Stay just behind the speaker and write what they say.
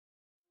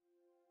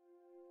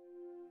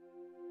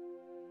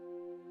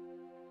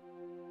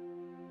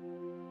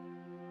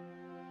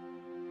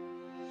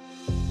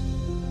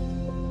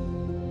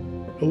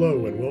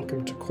Hello and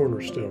welcome to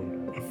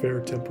Cornerstone, a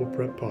Fair Temple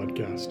Prep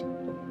podcast.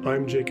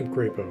 I'm Jacob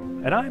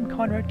Krywult. And I'm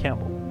Conrad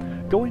Campbell.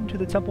 Going to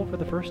the temple for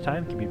the first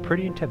time can be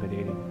pretty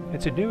intimidating.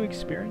 It's a new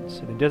experience,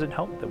 and it doesn't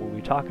help that when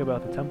we talk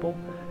about the temple,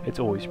 it's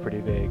always pretty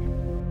vague.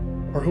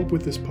 Our hope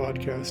with this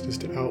podcast is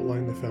to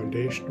outline the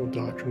foundational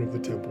doctrine of the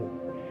temple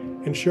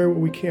and share what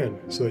we can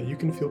so that you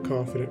can feel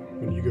confident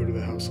when you go to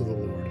the house of the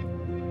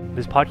Lord.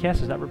 This podcast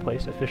does not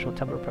replace official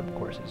temple prep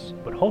courses,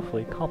 but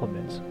hopefully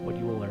complements what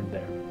you will learn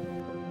there.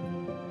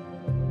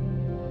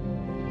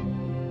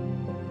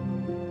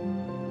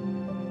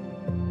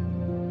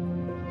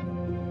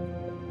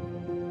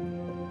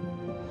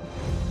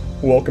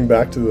 Welcome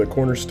back to the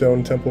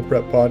Cornerstone Temple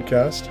Prep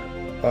podcast.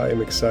 I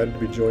am excited to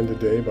be joined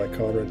today by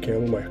Conrad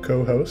Campbell, my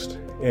co-host,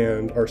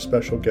 and our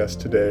special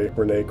guest today,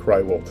 Rene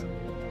Krywult.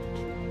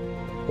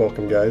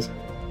 Welcome, guys.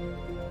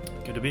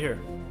 Good to be here.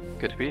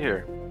 Good to be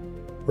here.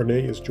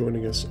 Rene is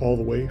joining us all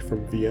the way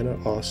from Vienna,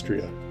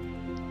 Austria.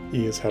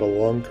 He has had a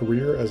long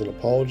career as an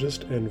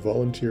apologist and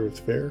volunteer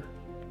with FAIR.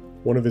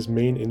 One of his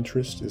main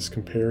interests is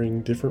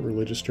comparing different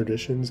religious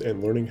traditions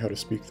and learning how to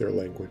speak their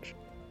language.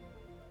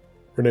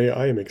 Rene,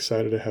 I am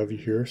excited to have you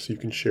here so you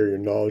can share your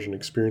knowledge and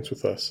experience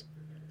with us.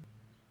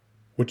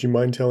 Would you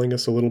mind telling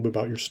us a little bit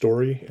about your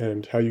story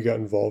and how you got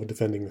involved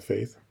defending the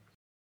faith?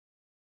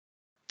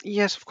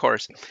 Yes, of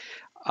course.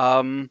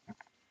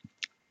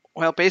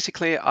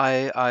 Basically,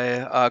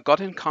 I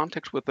got in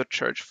contact with the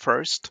church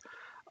first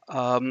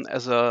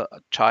as a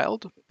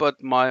child,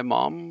 but my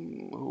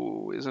mom,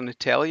 who is an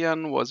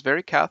Italian, was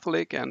very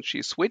Catholic, and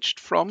she switched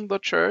from the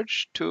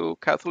church to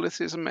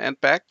Catholicism and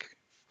back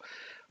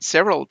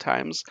several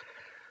times,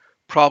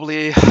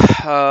 probably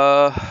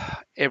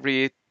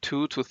every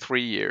 2 to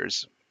 3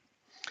 years.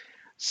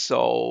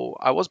 So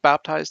I was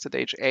baptized at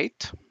age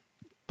 8,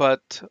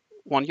 but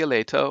 1 year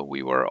later,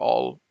 we were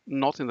all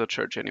not in the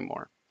church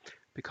anymore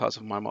because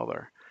of my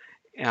mother.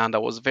 And I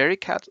was very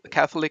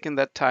Catholic in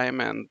that time.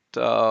 And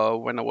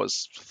when I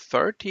was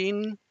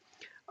 13,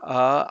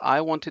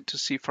 I wanted to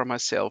see for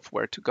myself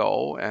where to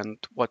go and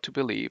what to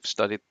believe.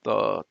 Studied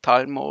the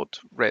Talmud,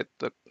 read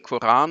the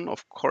Quran,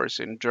 of course,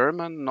 in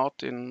German,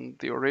 not in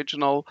the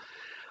original.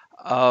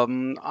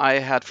 I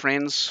had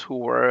friends who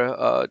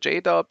were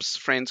J-dubs,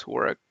 friends who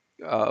were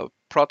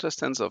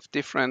Protestants of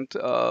different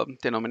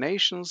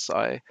denominations.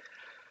 I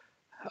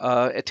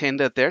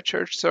attended their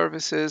church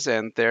services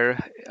and their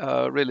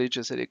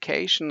religious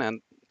education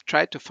and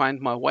tried to find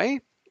my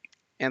way.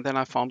 And then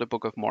I found the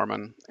Book of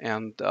Mormon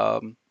and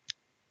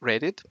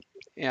read it.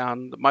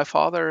 And my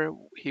father,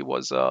 he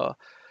was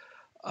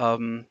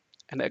an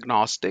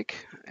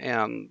agnostic,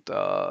 and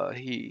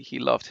he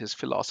loved his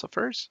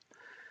philosophers.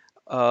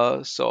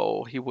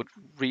 So he would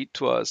read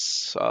to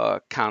us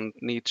Kant,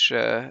 Nietzsche,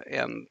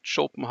 and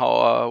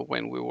Schopenhauer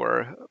when we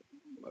were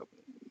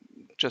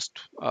just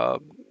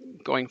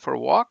going for a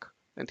walk,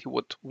 and he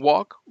would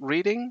walk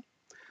reading.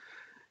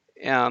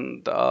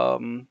 And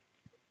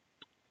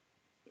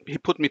he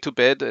put me to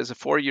bed as a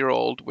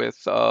 4-year-old with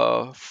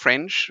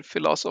French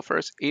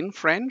philosophers in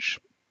French.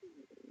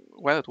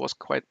 Well, it was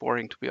quite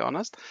boring, to be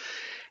honest.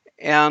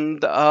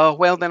 And then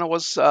I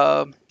was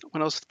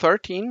when I was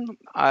 13,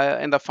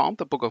 and I found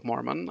the Book of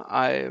Mormon.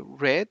 I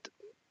read,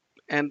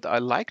 and I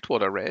liked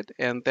what I read.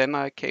 And then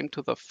I came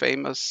to the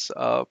famous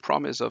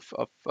promise of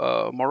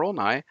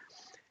Moroni,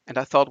 and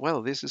I thought,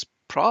 well, this is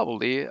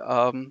probably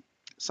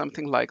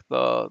something like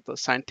the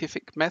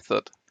scientific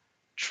method.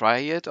 Try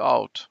it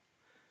out.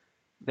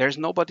 There's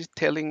nobody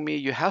telling me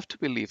you have to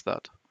believe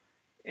that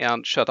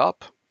and shut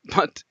up.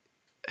 But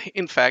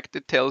in fact,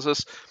 it tells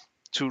us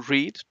to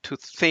read, to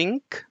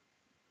think,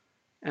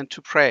 and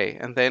to pray,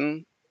 and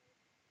then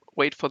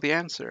wait for the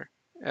answer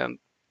and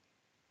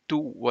do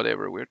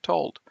whatever we're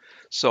told.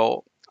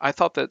 So I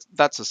thought that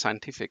that's a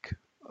scientific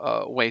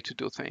way to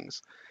do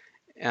things.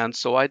 And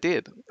so I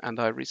did, and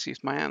I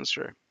received my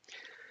answer.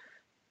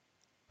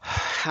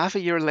 Half a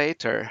year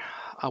later,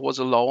 I was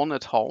alone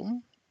at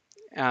home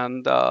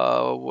and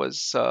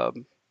was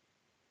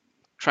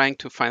trying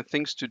to find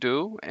things to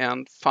do,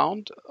 and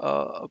found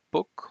a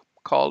book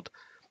called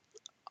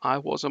I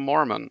Was a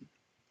Mormon.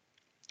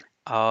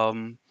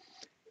 And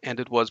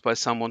it was by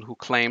someone who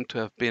claimed to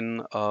have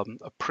been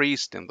a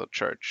priest in the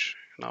church.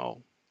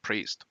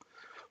 Priest.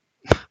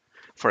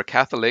 For a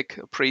Catholic,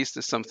 a priest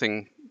is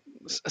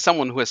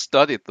someone who has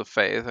studied the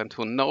faith and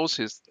who knows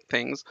his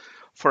things.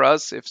 For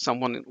us, if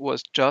someone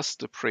was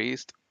just a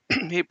priest,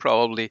 he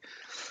probably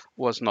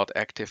was not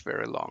active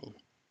very long.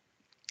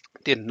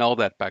 Didn't know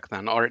that back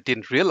then, or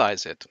didn't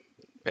realize it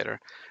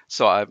better.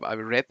 So I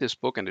read this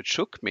book, and it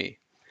shook me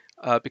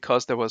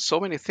because there were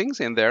so many things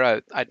in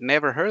there I'd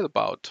never heard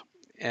about.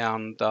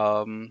 And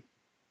there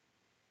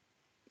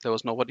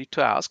was nobody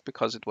to ask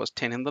because it was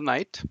 10 in the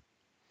night.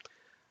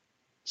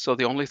 So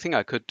the only thing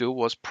I could do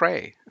was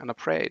pray, and I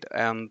prayed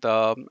and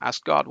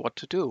asked God what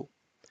to do.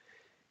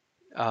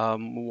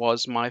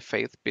 Was my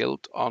faith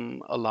built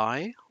on a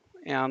lie?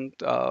 And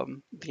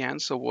the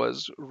answer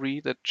was,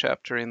 read a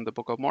chapter in the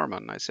Book of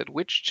Mormon. I said,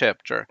 which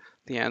chapter?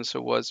 The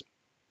answer was,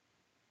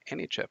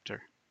 any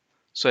chapter.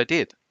 So I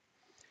did.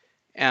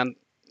 And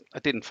I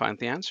didn't find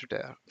the answer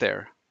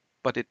there,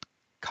 but it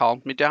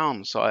calmed me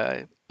down. So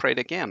I prayed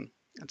again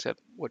and said,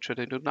 what should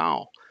I do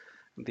now?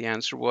 And the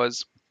answer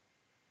was,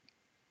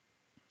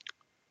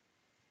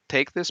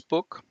 take this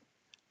book,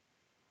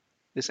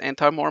 this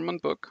anti-Mormon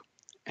book,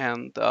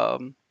 and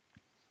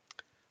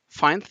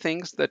find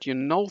things that you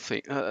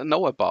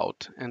know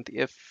about. And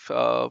if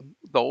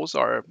those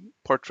are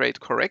portrayed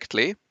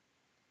correctly,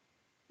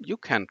 you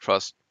can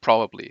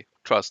probably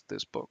trust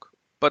this book.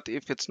 But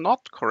if it's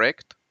not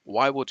correct,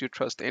 why would you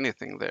trust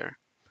anything there?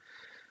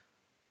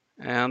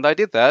 And I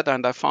did that,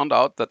 and I found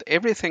out that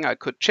everything I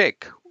could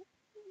check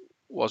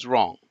was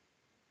wrong.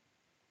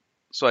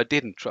 So I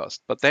didn't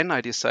trust. But then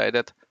I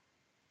decided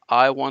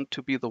I want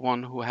to be the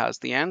one who has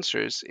the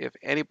answers if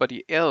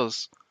anybody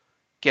else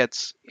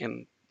gets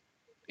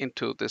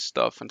into this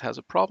stuff and has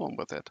a problem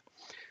with it.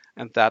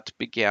 And that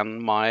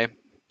began my,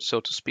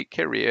 so to speak,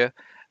 career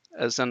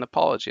as an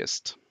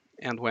apologist.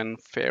 And when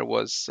FAIR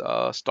was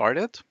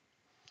started,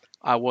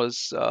 I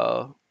was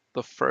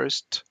the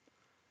first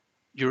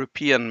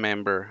European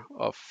member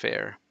of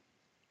FAIR.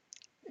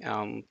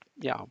 And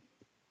yeah,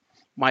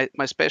 my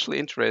special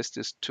interest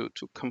is to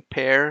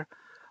compare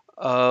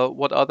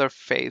what other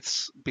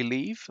faiths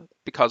believe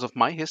because of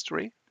my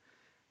history,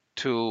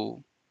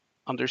 to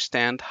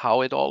understand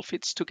how it all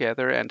fits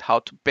together and how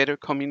to better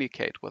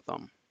communicate with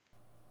them.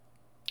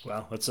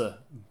 Wow, that's a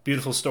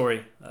beautiful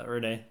story,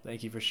 Rene.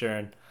 Thank you for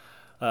sharing.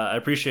 I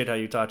appreciate how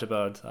you talked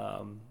about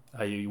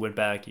how you went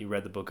back, you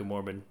read the Book of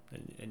Mormon,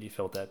 and you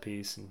felt that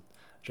peace, and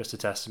just a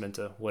testament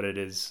to what it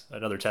is,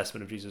 another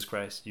testament of Jesus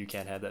Christ. You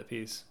can't have that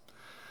peace.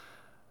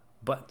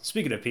 But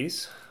speaking of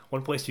peace,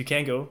 one place you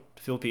can go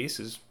to feel peace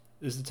is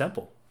the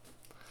temple.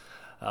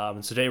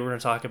 And today we're going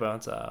to talk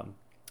about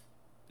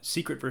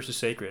secret versus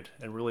sacred,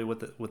 and really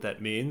what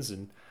that means.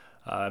 And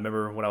I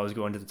remember when I was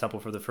going to the temple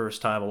for the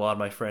first time, a lot of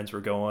my friends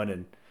were going,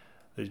 and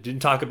they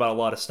didn't talk about a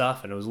lot of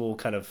stuff, and it was a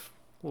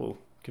little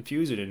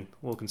confusing and a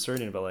little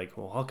concerning about, like,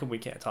 well, how come we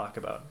can't talk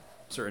about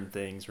certain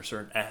things or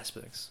certain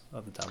aspects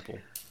of the temple?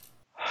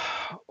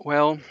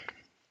 Well,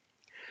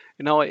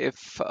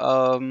 if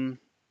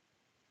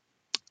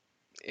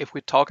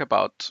we talk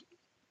about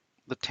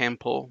the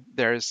temple,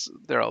 there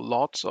are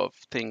lots of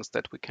things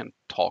that we can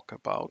talk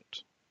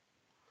about.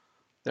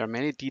 There are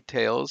many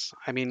details.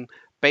 I mean,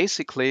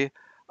 basically,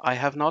 I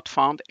have not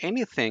found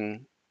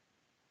anything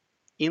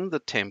in the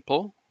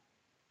temple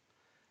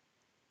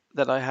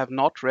that I have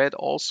not read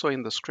also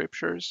in the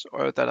scriptures,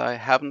 or that I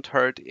haven't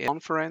heard in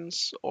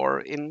conference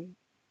or in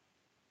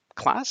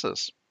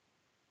classes.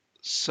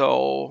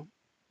 So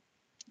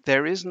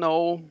there is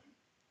no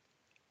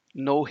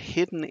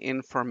hidden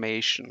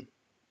information.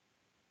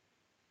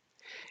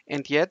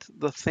 And yet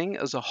the thing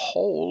as a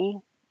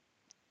whole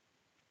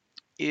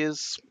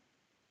is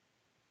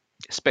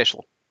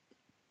special.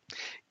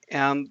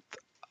 And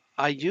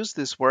I use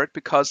this word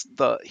because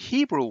the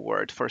Hebrew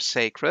word for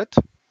sacred,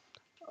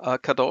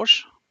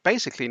 kadosh,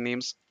 basically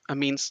means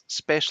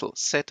special,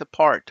 set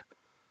apart,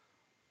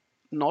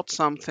 not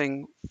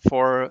something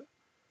for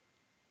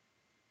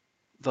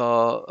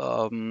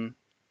the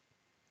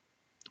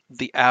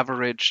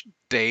average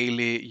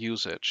daily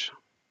usage.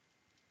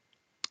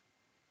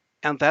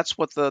 And that's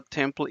what the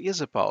temple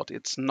is about.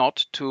 It's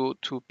not to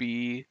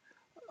be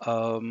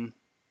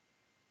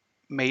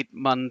made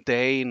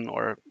mundane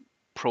or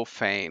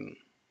profane.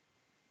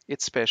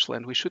 It's special,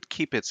 and we should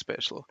keep it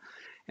special.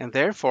 And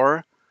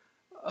therefore,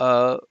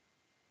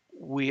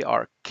 we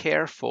are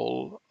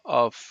careful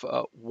of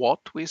what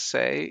we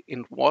say,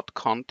 in what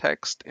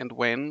context, and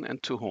when,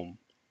 and to whom.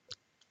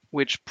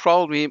 Which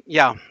probably,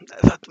 yeah,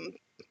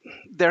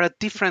 there are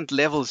different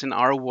levels in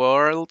our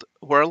world,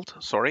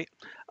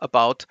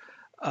 about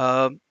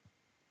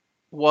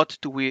what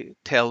do we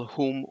tell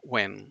whom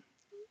when.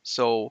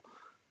 So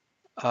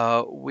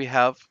we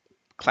have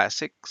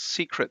classic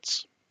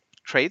secrets,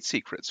 trade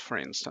secrets, for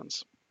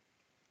instance.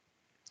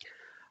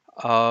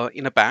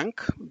 In a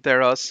bank,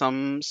 there are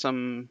some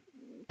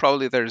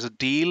probably there's a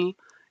deal,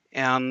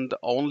 and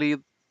only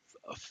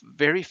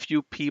very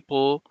few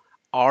people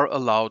are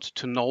allowed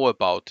to know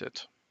about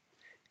it.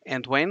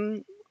 And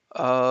when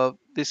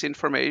this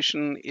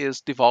information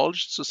is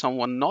divulged to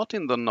someone not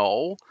in the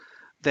know,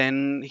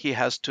 then he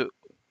has to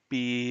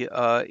be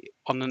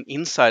on an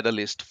insider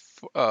list,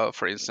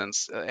 for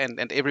instance,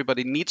 and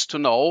everybody needs to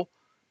know.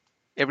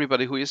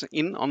 Everybody who is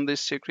in on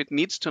this secret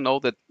needs to know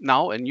that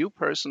now a new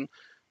person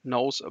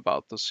knows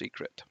about the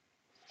secret.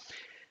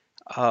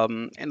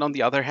 And on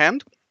the other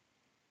hand,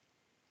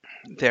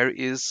 there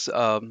is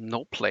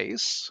no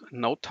place,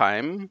 no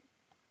time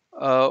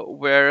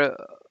where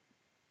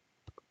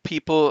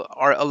people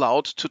are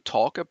allowed to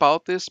talk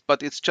about this,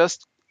 but it's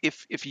just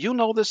if you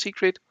know the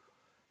secret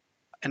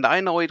and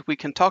I know it, we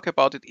can talk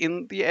about it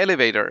in the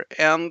elevator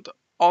and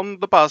on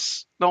the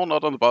bus. No,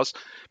 not on the bus,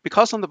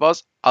 because on the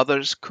bus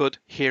others could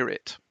hear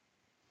it.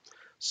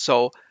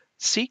 So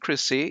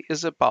secrecy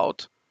is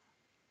about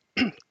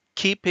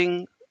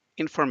keeping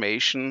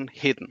information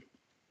hidden.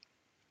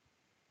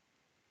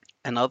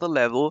 Another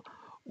level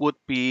would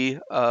be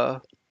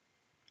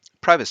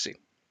privacy.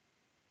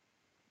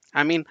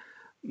 I mean,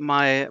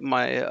 My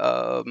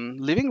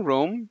living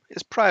room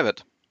is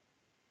private.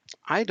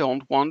 I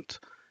don't want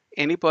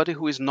anybody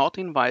who is not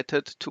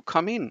invited to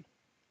come in.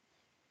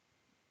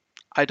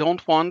 I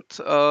don't want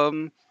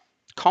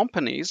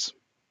companies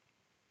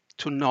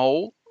to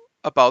know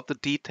about the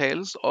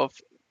details of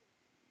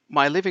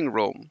my living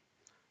room.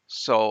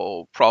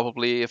 So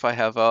probably if I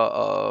have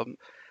a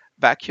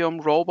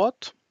vacuum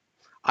robot,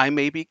 I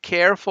may be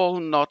careful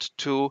not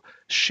to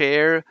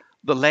share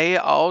the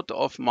layout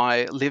of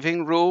my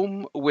living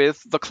room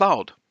with the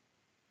cloud.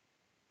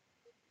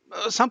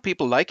 Some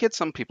people like it,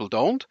 some people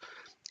don't.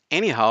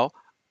 Anyhow,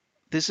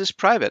 this is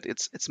private.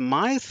 It's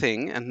my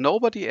thing, and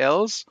nobody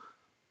else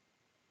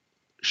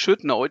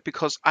should know it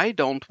because I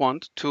don't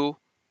want to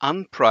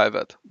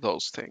unprivate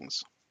those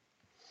things.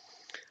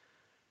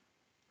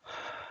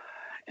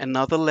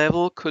 Another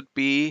level could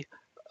be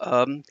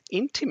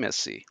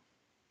intimacy.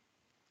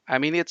 I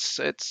mean,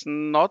 it's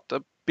not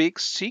a big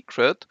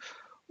secret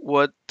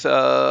what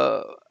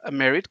a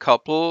married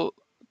couple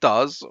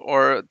does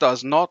or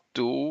does not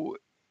do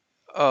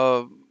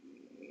uh,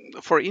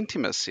 for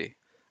intimacy.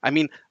 I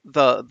mean,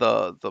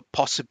 the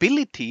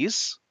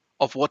possibilities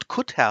of what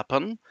could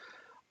happen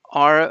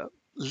are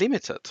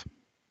limited,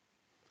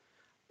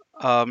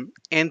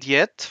 and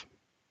yet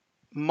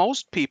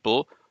most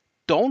people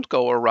don't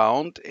go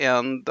around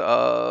and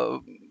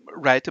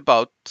write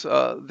about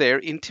their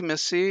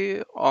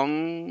intimacy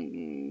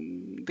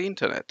on the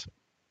internet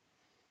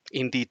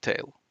in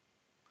detail.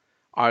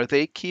 Are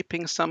they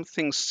keeping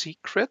something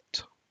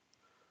secret?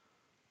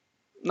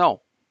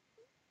 No,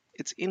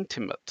 it's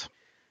intimate.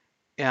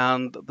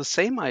 And the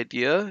same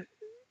idea,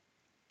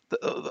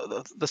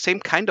 the same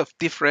kind of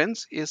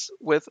difference is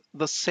with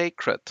the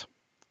sacred.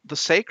 The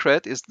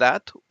sacred is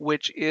that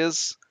which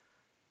is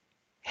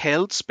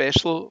held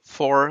special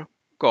for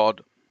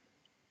God.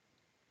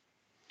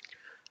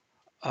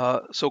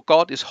 So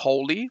God is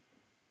holy.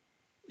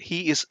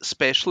 He is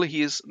special.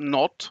 He is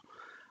not.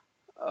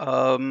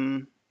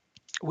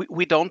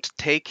 We don't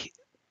take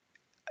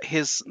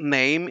his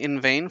name in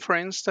vain, for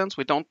instance.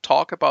 We don't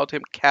talk about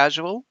him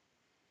casual.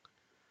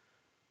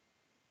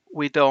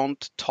 We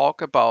don't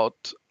talk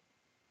about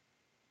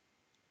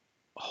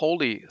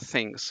holy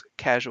things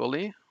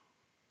casually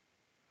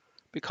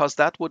because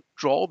that would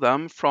draw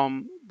them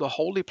from the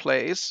holy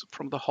place,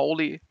 from the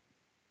holy,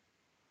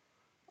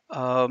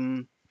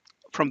 from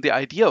the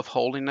idea of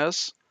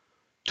holiness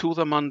to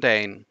the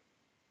mundane.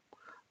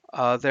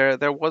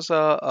 There was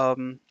a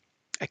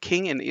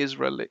king in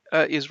Israel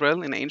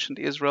in ancient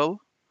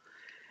Israel,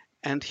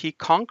 and he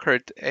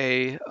conquered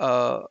a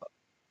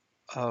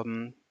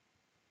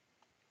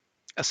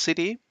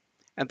city,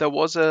 and there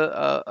was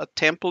a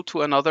temple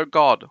to another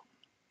god.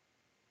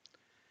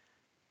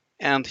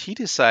 And he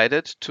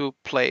decided to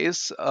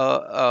place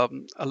a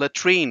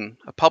latrine,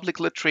 a public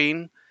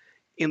latrine,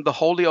 in the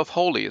Holy of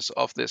Holies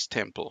of this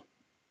temple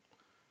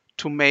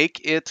to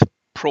make it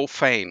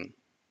profane,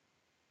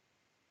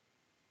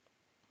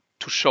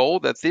 to show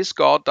that this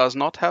God does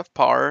not have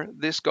power,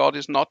 this God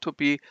is not to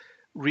be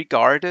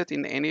regarded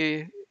in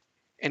any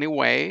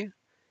way,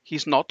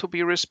 he's not to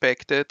be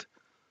respected.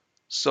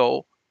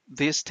 So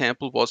this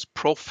temple was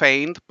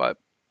profaned by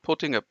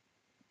putting a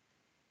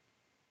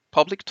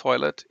public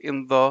toilet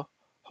in the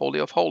Holy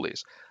of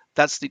Holies.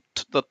 That's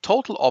the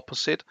total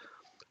opposite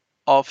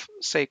of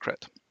sacred.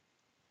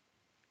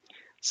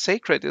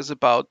 Sacred is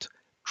about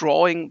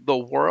drawing the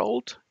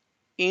world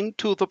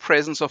into the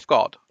presence of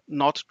God,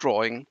 not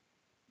drawing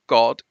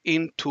God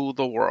into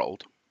the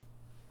world.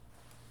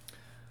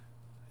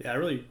 Yeah, I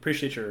really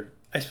appreciate your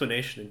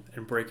explanation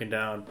and breaking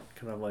down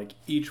kind of like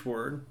each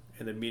word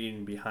and the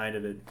meaning behind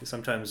it. Because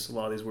sometimes a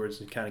lot of these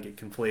words kind of get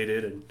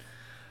conflated, and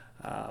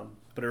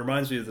but it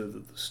reminds me of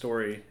the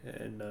story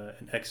in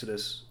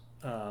Exodus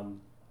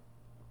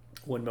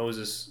when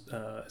Moses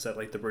is at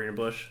like the burning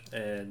bush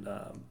and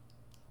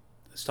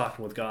is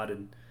talking with God,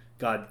 and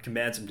God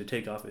commands him to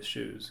take off his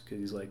shoes because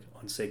he's like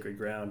on sacred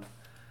ground.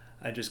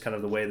 And just kind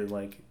of the way that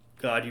like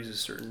God uses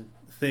certain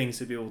things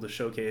to be able to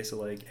showcase that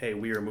like, hey,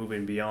 we are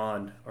moving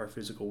beyond our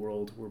physical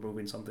world. We're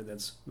moving something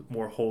that's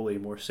more holy,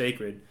 more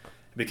sacred.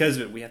 Because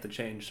of it, we have to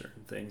change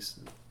certain things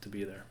to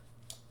be there.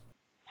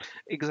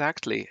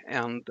 Exactly,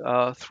 and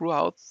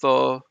throughout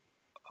the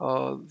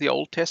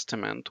Old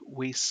Testament,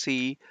 we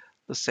see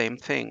the same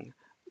thing.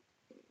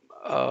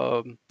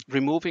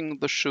 Removing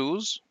the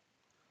shoes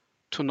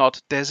to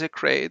not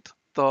desecrate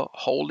the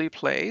holy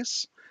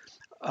place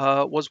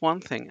was one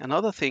thing.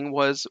 Another thing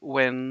was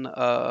when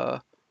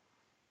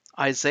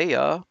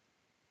Isaiah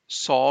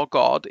saw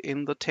God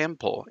in the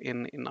temple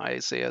in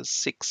Isaiah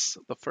 6,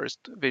 the first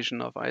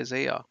vision of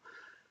Isaiah.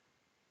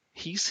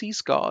 He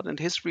sees God, and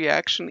his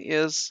reaction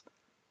is,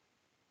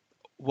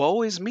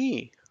 woe is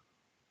me.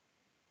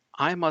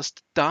 I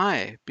must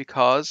die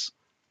because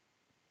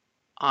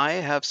I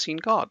have seen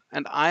God.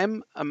 And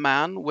I'm a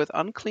man with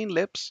unclean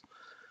lips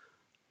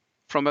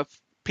from a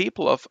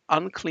people of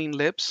unclean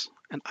lips,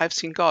 and I've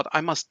seen God.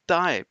 I must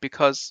die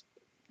because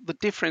the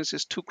difference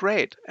is too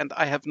great, and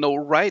I have no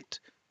right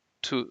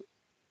to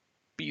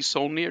be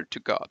so near to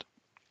God.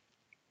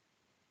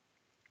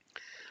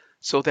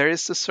 So there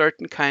is a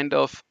certain kind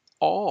of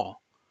awe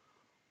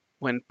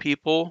when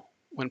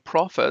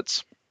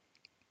prophets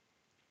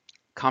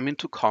come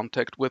into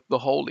contact with the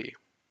holy.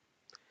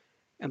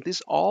 And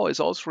this awe is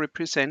also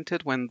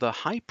represented when the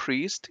high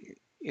priest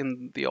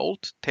in the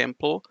old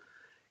temple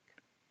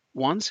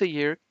once a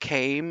year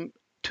came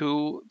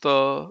to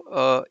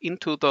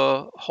into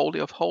the Holy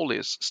of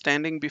Holies,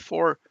 standing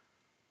before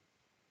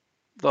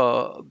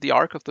the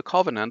Ark of the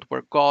Covenant,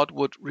 where God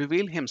would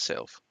reveal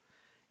himself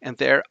and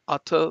there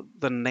utter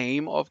the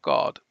name of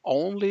God.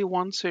 Only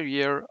once a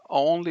year,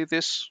 only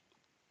this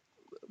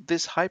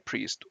high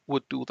priest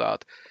would do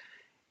that.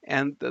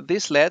 And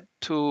this led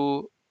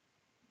to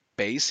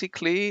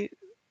basically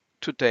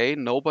today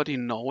nobody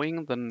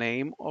knowing the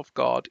name of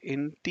God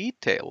in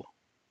detail.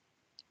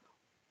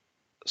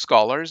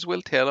 Scholars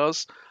will tell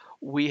us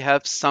we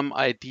have some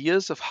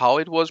ideas of how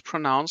it was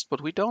pronounced,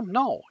 but we don't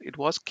know. It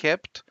was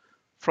kept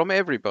from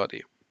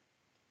everybody.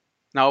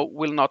 Now,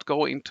 we'll not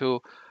go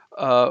into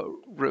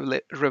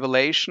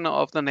revelation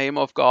of the name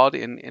of God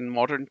in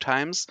modern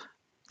times,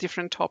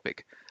 different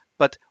topic.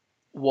 But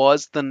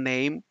was the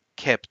name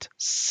kept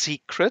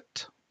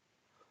secret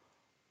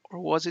or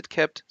was it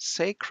kept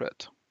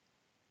sacred?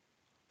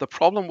 The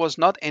problem was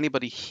not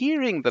anybody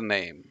hearing the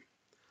name.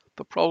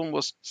 The problem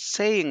was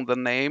saying the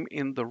name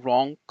in the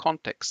wrong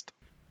context.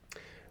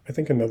 I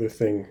think another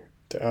thing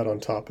to add on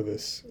top of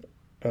this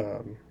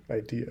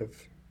idea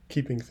of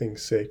keeping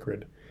things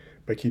sacred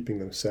by keeping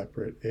them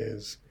separate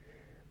is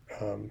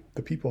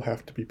the people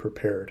have to be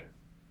prepared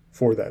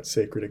for that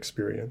sacred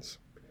experience.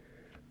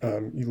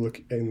 You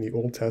look in the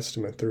Old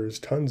Testament, there's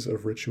tons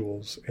of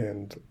rituals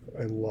and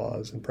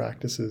laws and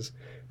practices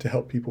to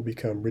help people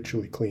become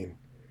ritually clean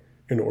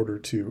in order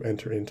to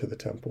enter into the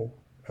temple.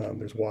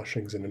 There's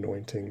washings and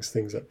anointings,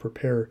 things that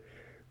prepare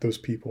those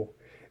people.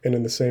 And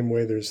in the same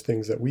way, there's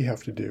things that we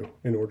have to do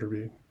in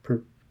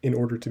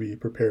order to be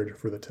prepared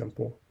for the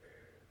temple,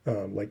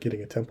 like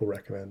getting a temple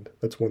recommend.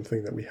 That's one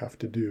thing that we have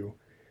to do,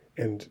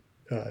 and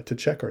to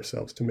check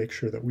ourselves to make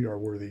sure that we are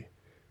worthy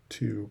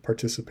to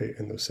participate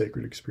in those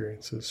sacred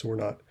experiences. So we're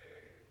not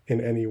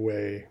in any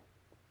way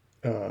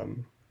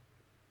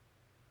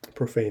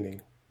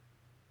profaning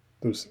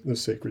those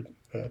sacred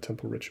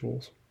temple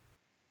rituals.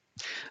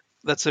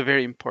 That's a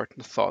very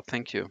important thought.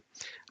 Thank you.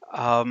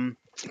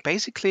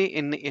 Basically,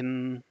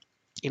 in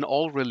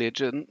all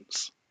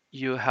religions,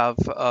 you have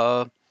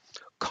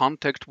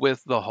contact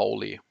with the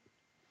holy.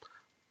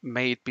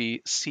 May it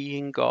be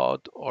seeing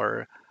God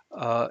or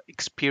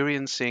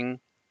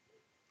experiencing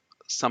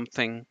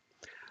something.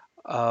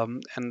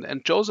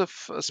 And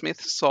Joseph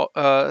Smith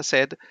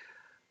said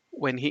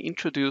when he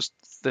introduced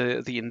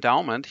the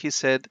endowment, he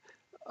said,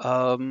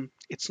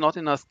 it's not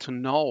enough to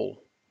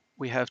know,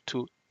 we have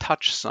to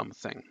touch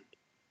something.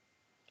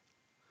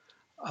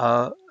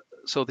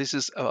 So this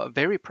is a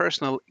very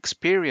personal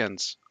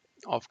experience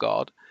of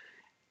God,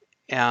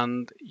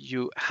 and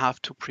you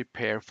have to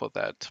prepare for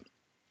that.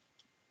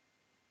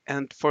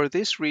 And for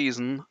this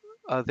reason,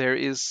 there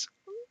is,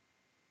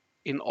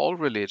 in all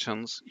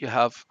religions, you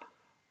have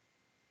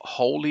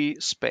holy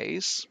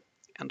space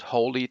and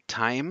holy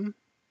time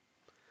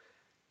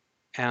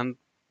and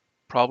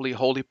probably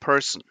holy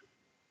person.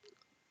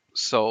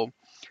 So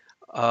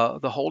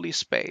the holy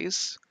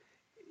space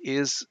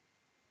is,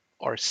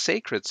 or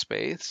sacred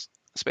space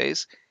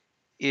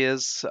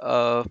is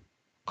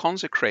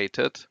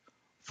consecrated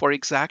for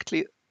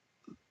exactly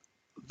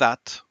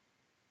that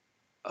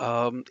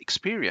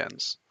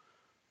experience,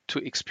 to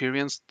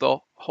experience the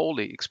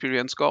holy,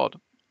 experience God.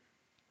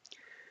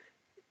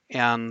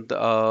 And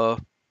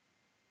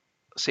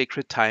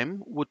sacred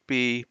time would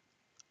be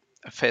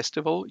a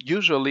festival.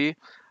 Usually,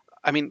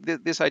 I mean,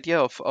 this idea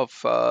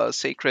of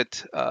sacred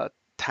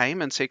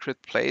time and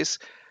sacred place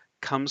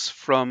comes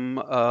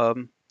from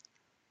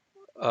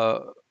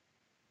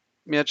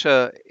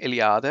Mircea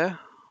Eliade,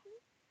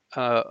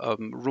 a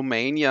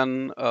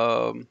Romanian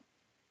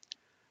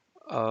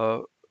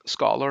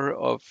scholar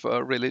of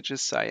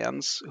religious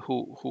science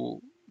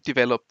who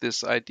developed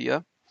this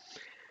idea.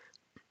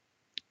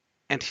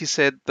 And he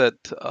said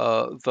that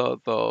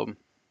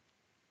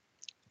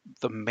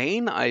the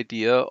main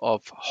idea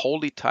of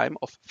holy time,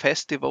 of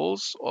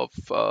festivals, of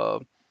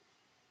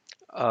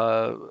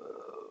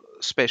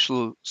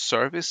special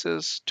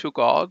services to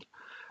God,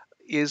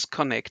 is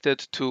connected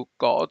to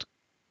God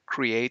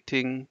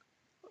creating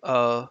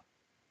the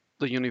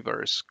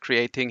universe,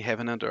 creating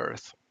heaven and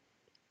earth.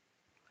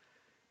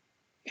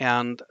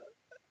 And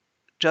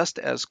just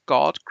as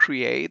God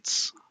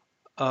creates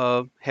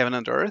heaven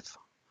and earth,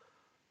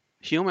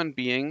 human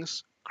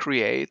beings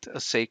create a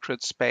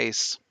sacred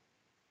space.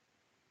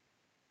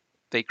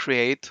 They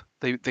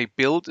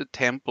build a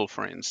temple,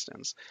 for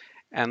instance.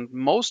 And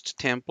most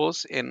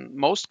temples in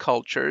most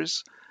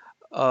cultures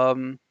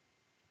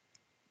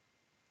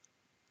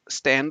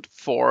stand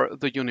for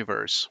the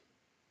universe,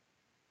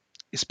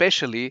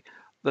 especially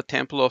the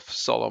Temple of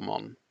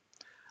Solomon.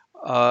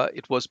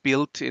 It was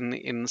built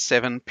in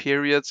 7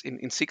 periods,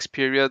 in 6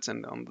 periods,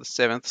 and on the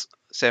seventh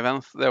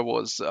there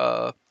was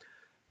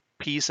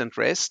peace and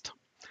rest.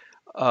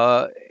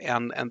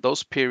 and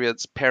those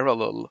periods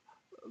parallel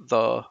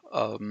the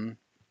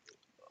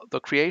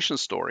creation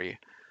story.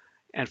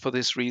 And for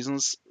this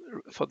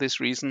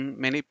reason,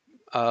 many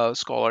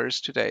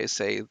scholars today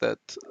say that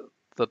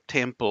the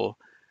temple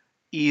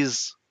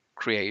is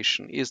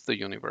creation, is the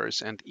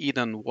universe, and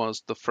Eden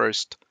was the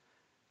first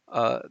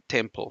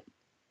temple.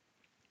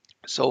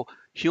 So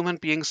human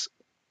beings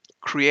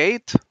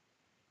create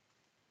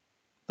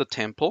the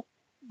temple,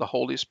 the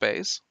holy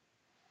space,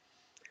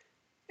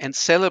 and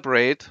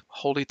celebrate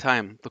holy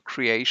time, the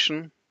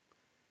creation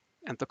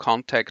and the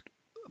contact,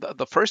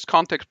 the first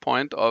contact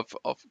point of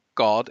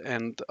God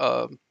and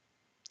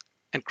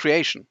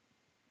creation,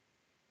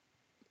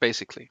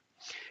 basically.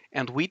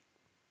 And we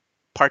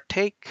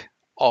partake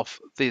of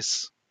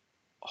this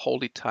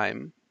holy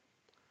time.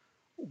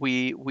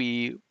 We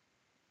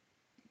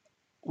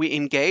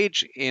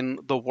engage in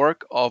the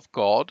work of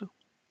God,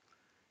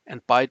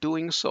 and by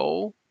doing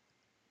so,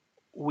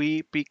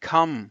 we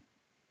become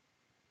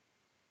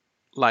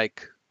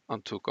like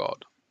unto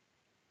God.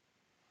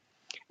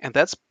 And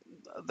that's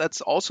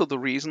also the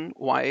reason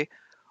why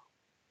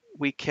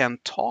we can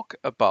talk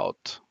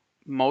about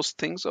most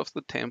things of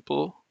the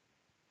temple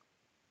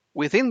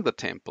within the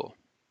temple,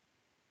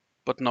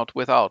 but not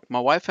without. My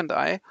wife and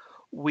I,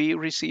 we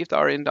received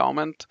our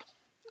endowment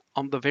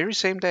on the very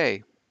same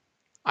day.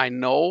 I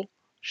know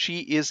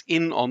she is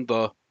in on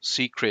the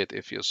secret,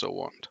 if you so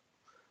want,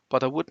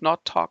 but I would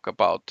not talk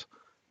about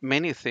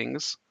many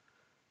things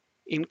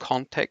in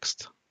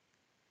context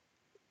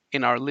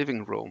in our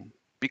living room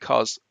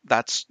because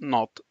that's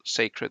not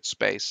sacred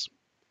space.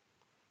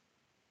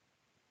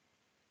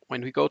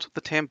 When we go to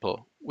the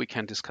temple, we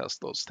can discuss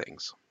those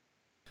things.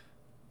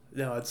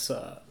 No, it's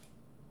I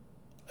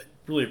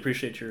really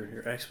appreciate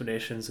your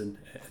explanations and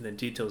the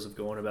details of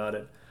going about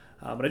it.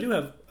 But I do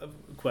have a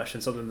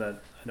question. Something that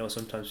I know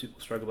sometimes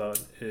people struggle about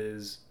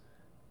is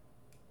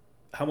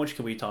how much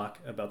can we talk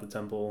about the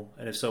temple,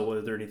 and if so,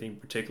 was there anything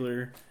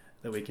particular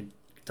that we can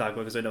talk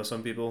about? Because I know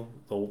some people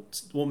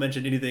won't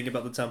mention anything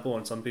about the temple,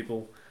 and some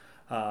people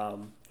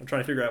I'm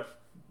trying to figure out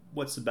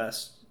what's the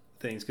best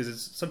things,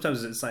 because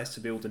sometimes it's nice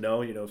to be able to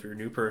know, if you're a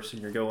new person,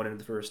 you're going in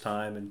the first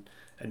time, and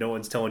no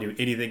one's telling you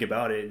anything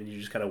about it, and you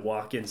just kind of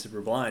walk in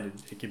super blind,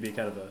 and it can be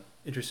kind of an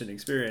interesting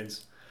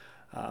experience.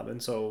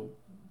 And so,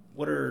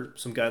 what are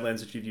some guidelines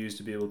that you've used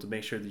to be able to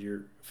make sure that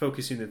you're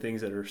focusing the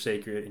things that are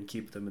sacred and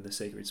keep them in the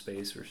sacred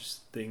space versus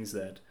things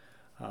that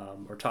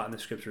are taught in the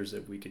scriptures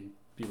that we can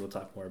be able to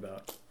talk more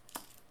about?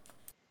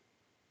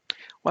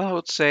 Well, I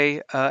would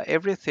say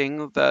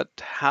everything that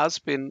has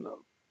been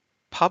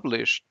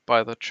published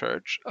by the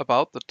church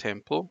about the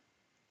temple,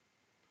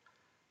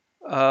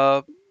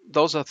 uh,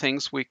 those are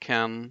things we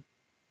can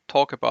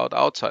talk about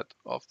outside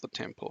of the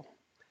temple.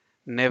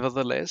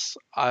 Nevertheless,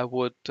 I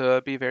would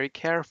be very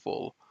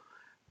careful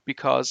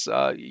because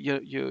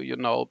you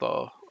know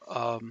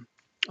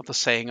the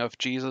saying of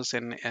Jesus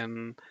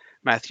in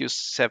Matthew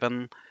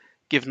 7,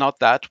 give not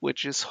that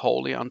which is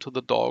holy unto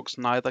the dogs,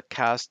 neither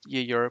cast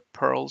ye your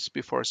pearls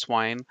before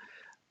swine,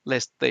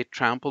 lest they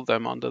trample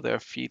them under their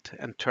feet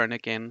and turn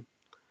again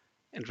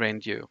and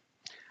rend you.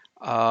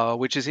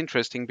 Which is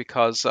interesting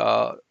because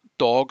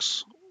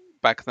dogs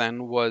back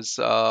then was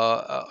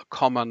a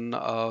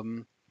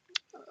common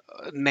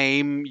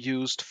name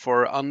used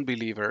for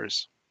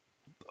unbelievers.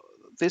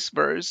 This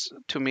verse,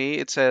 to me,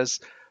 it says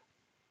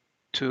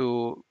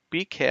to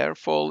be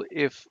careful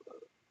if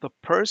the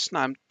person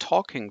I'm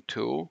talking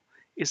to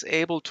is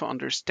able to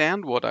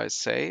understand what I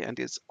say and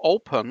is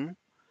open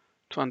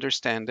to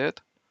understand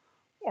it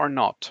or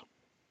not.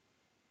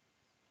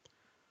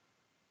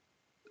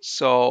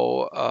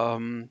 So,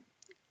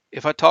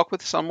 if I talk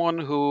with someone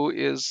who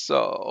is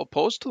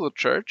opposed to the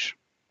church,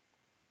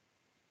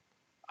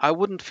 I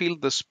wouldn't feel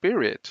the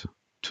spirit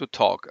to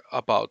talk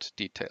about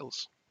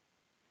details.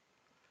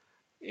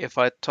 If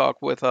I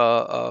talk with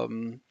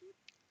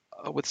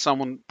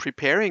someone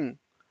preparing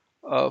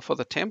for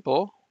the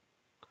temple,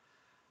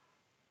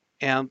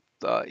 and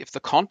if the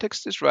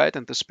context is right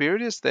and the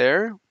spirit is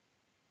there,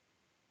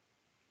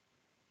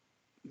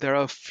 there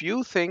are a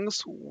few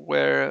things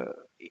where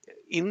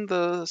in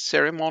the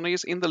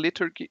ceremonies, in the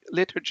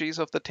liturgies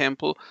of the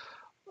temple,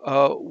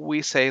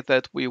 we say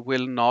that we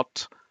will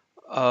not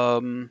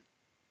um,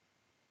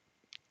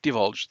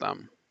 divulge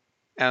them.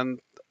 And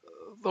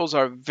those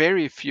are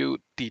very few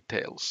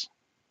details.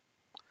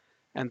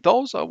 And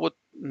those I would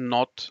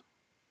not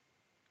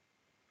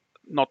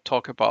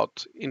talk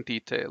about in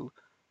detail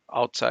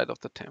outside of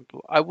the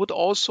temple. I would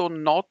also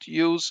not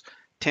use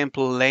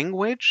temple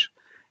language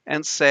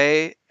and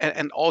say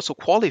and also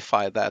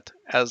qualify that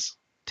as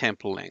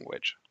temple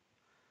language.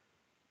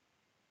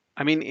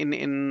 I mean,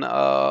 in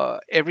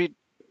every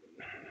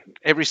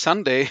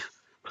Sunday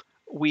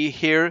we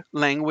hear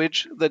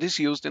language that is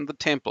used in the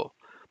temple,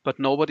 but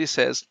nobody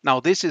says, now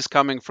this is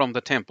coming from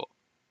the temple.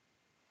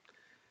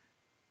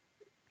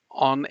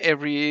 On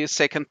every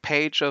second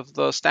page of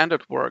the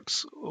standard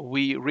works,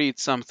 we read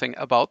something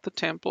about the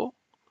temple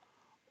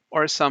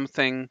or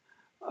something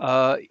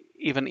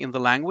even in the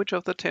language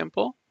of the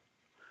temple.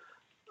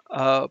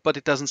 but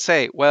it doesn't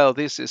say, well,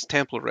 this is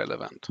temple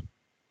relevant.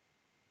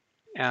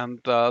 And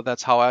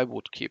that's how I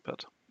would keep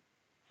it.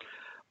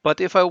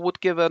 But if I would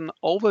give an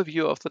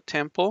overview of the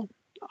temple,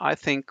 I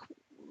think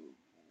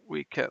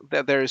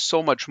that there is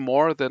so much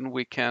more than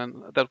we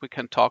can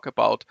talk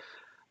about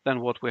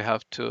than what we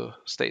have to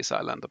stay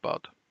silent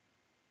about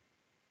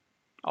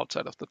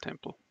outside of the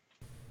temple.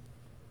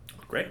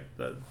 Great.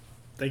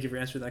 Thank you for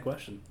answering that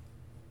question.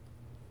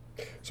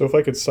 So if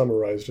I could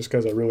summarize, just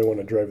because I really want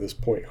to drive this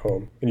point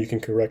home, and you can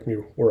correct me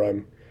where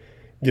I'm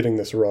getting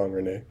this wrong,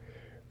 Rene,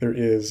 there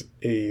is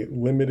a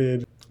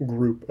limited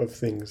group of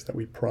things that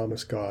we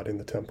promise God in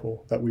the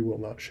temple that we will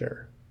not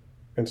share.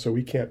 And so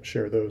we can't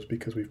share those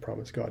because we've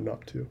promised God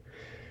not to.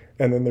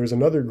 And then there's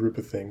another group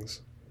of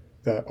things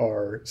that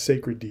are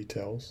sacred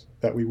details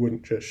that we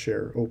wouldn't just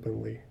share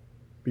openly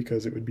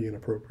because it would be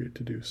inappropriate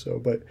to do so.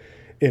 But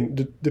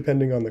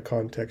depending on the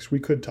context, we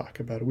could talk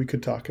about it. We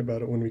could talk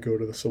about it when we go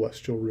to the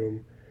celestial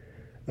room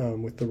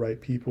with the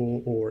right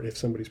people, or if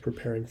somebody's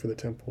preparing for the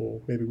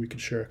temple, maybe we could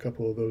share a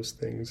couple of those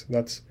things.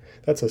 That's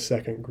a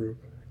second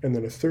group. And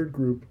then a third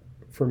group,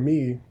 for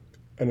me,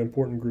 an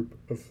important group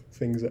of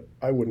things that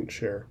I wouldn't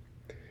share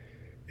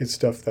is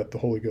stuff that the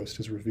Holy Ghost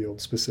has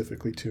revealed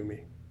specifically to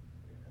me.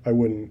 I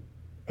wouldn't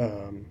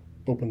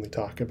openly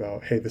talk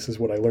about, hey, this is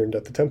what I learned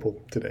at the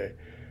temple today,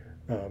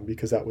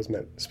 because that was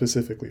meant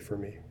specifically for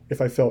me. If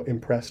I felt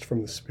impressed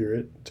from the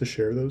Spirit to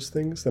share those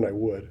things, then I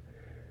would.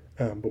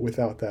 But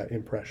without that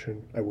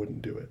impression, I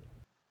wouldn't do it.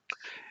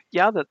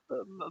 Yeah,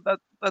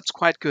 that's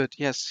quite good.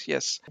 Yes,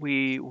 yes.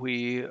 We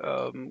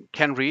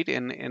can read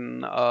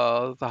in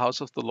the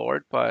House of the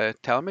Lord by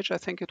Talmage, I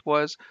think it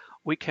was.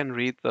 We can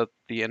read that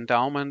the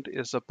endowment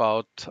is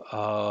about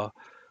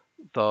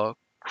the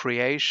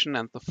creation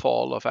and the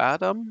fall of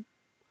Adam,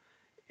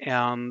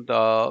 and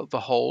the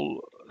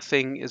whole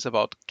thing is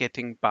about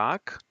getting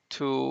back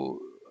to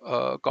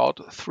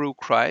God through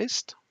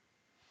Christ.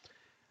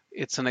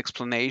 It's an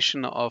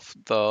explanation of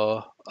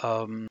the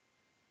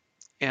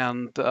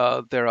and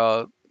there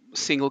are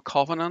single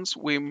covenants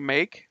we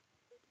make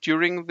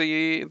during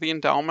the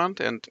endowment,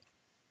 and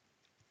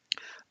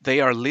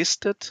they are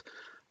listed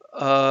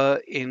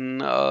in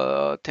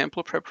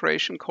temple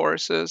preparation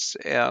courses,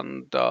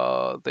 and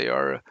they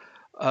are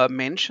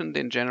mentioned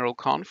in general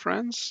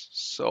conference,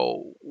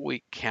 so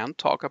we can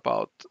talk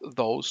about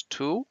those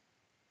too.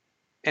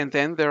 And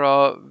then there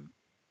are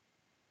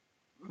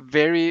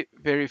very,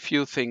 very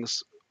few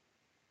things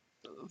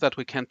that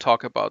we can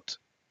talk about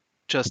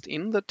just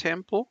in the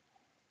temple.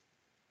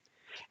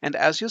 And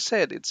as you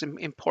said, it's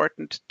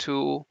important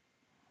to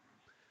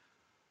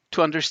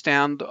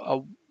understand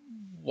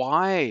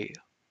why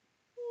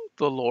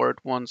the Lord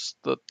wants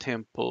the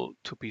temple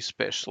to be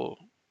special,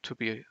 to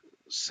be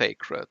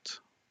sacred.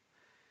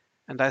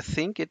 And I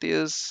think it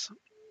is,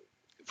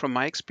 from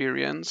my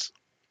experience,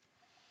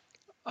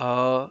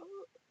 uh,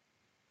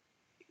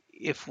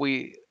 if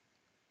we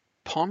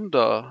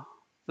ponder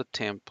the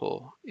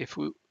temple, if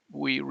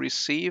we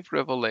receive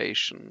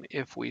revelation,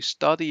 if we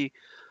study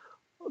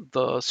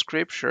the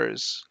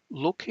scriptures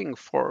looking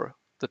for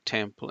the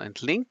temple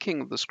and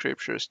linking the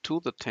scriptures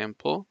to the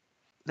temple,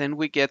 then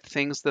we get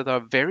things that are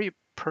very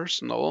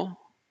personal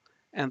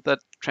and that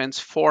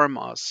transform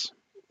us,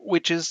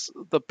 which is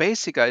the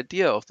basic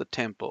idea of the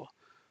temple,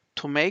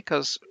 to make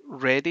us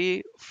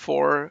ready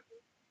for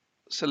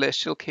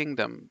celestial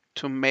kingdom,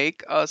 to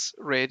make us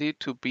ready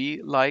to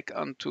be like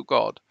unto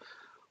God,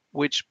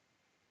 which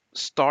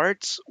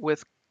starts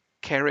with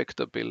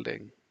character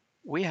building.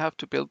 We have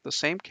to build the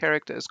same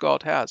character as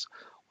God has.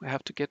 We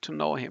have to get to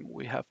know him.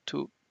 We have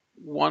to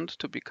want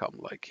to become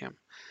like him.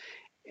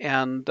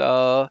 And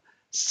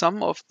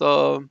some of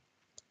the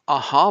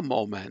aha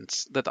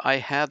moments that I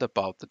had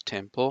about the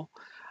temple,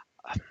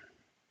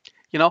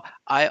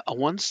 I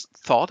once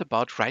thought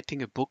about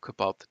writing a book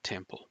about the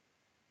temple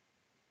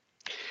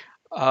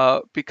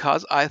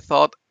because I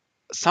thought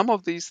some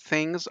of these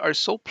things are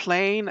so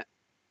plain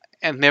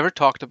and never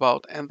talked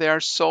about, and they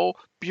are so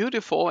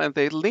beautiful and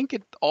they link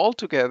it all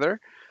together.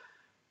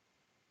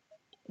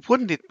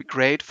 Wouldn't it be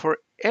great for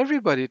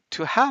everybody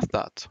to have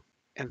that?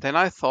 And then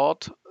I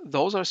thought,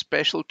 those are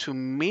special to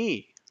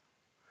me.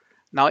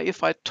 Now,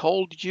 if I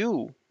told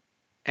you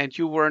and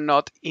you were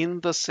not in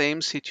the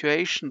same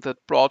situation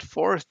that brought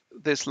forth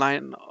this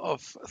line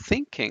of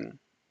thinking,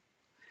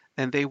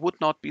 then they would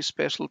not be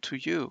special to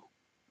you.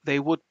 They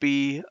would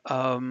be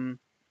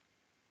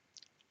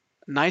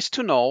nice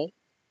to know,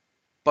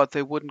 but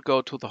they wouldn't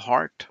go to the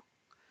heart.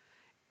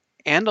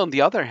 And on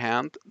the other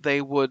hand,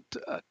 they would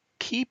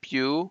keep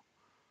you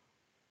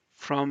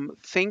from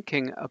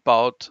thinking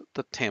about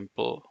the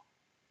temple.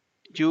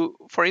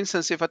 For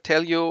instance, if I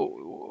tell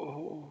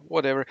you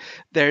whatever,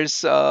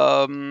 there's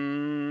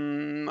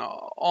on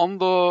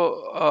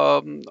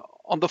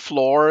the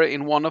floor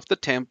in one of the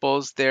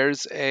temples,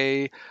 there's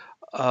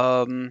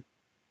um,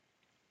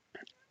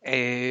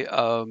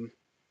 a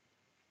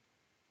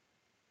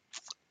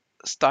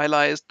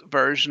stylized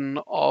version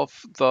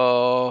of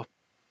the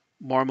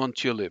Mormon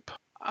tulip.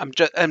 I'm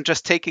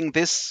just taking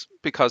this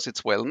because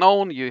it's well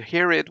known. You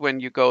hear it when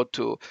you go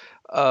to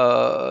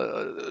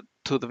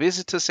the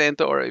visitor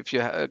center, or if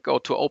you go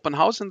to open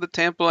house in the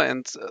temple,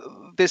 and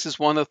this is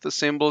one of the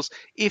symbols.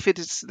 If it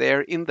is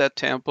there in that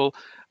temple,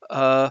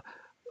 uh,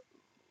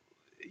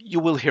 you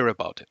will hear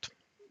about it.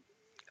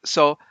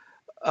 So,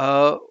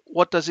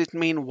 what does it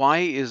mean? Why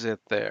is it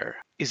there?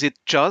 Is it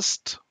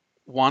just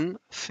one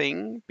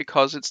thing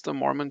because it's the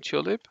Mormon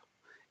tulip?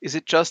 Is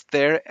it just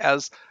there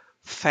as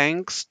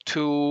thanks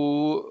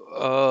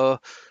to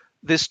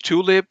this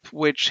tulip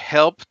which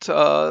helped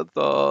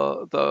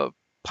the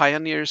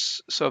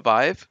pioneers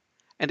survive?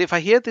 And if I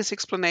hear this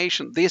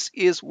explanation, this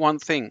is one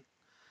thing,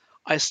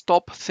 I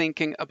stop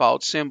thinking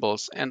about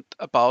symbols and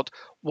about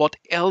what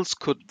else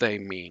could they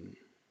mean.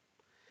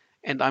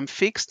 And I'm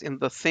fixed in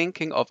the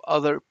thinking of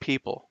other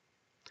people.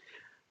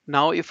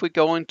 Now, if we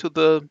go into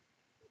the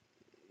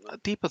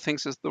deeper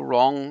things is the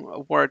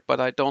wrong word, but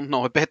I don't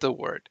know a better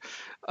word.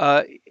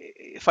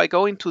 If I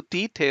go into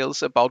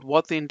details about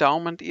what the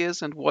endowment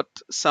is and what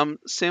some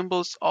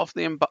symbols of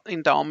the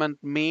endowment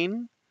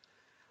mean,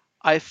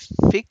 I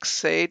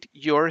fixate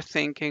your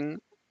thinking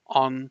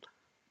on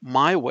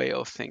my way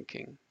of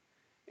thinking.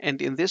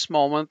 And in this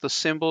moment, the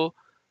symbol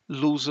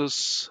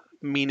loses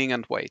meaning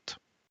and weight.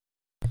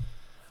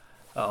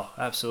 Oh,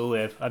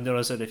 absolutely. I've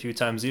noticed it a few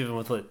times, even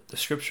with like, the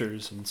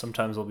scriptures, and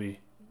sometimes there'll be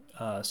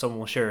someone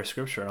will share a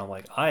scripture, and I'm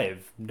like,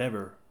 I've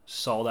never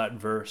saw that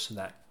verse in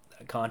that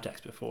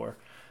context before.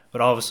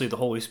 But obviously, the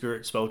Holy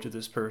Spirit spoke to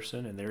this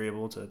person, and they're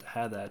able to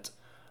have that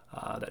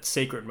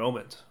sacred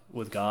moment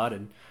with God.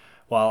 And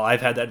while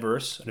I've had that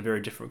verse in a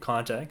very different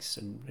context,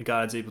 and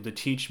God's able to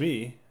teach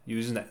me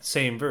using that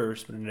same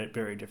verse, but in a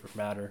very different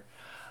matter.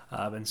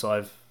 And so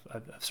I've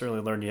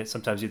certainly learned that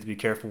sometimes you have to be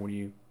careful when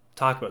you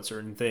talk about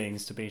certain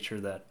things to make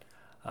sure that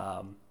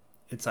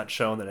it's not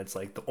shown that it's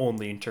like the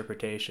only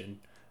interpretation,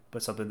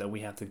 but something that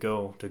we have to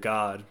go to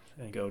God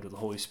and go to the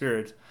Holy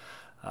Spirit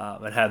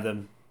and have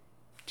them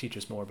teach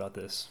us more about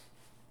this.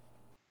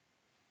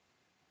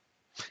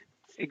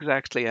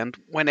 Exactly. And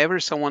whenever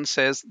someone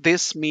says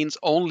this means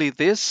only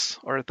this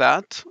or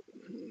that,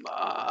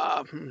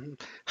 uh,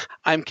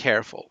 I'm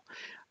careful.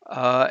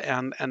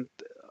 And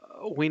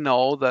we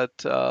know that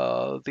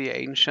the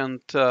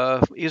ancient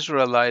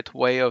Israelite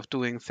way of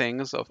doing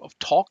things, of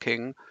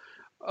talking,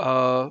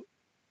 uh,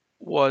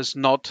 was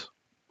not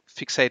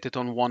fixated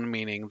on one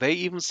meaning. They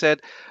even said,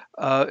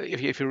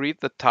 if you read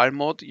the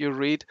Talmud, you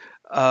read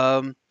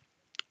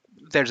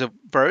there's a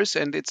verse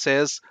and it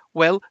says,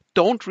 well,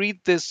 don't read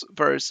this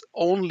verse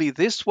only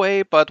this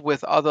way, but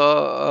with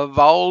other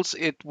vowels,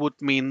 it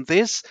would mean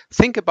this.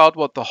 Think about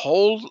what the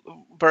whole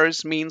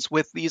verse means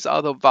with these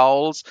other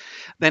vowels.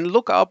 Then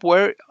look up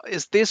where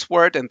is this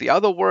word and the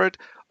other word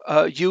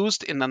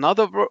used in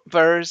another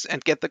verse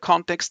and get the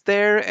context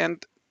there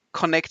and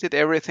connected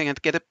everything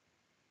and get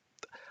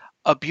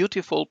a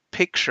beautiful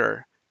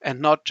picture and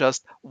not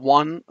just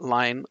one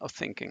line of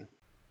thinking.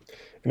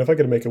 And if I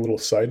could make a little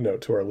side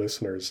note to our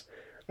listeners,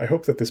 I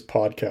hope that this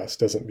podcast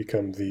doesn't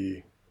become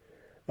the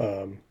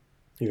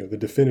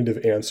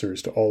definitive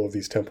answers to all of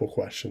these temple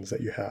questions that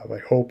you have. I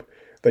hope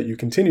that you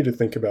continue to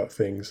think about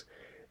things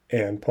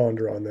and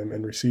ponder on them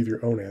and receive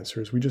your own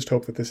answers. We just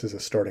hope that this is a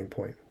starting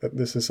point, that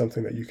this is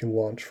something that you can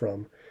launch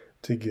from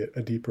to get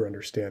a deeper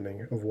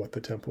understanding of what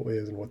the temple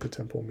is and what the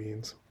temple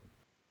means.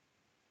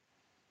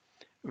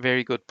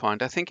 Very good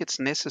point. I think it's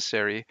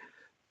necessary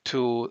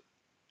to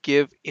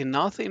give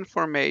enough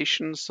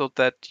information so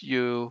that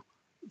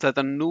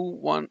a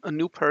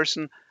new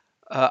person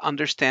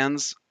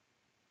understands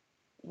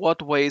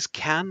what ways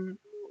can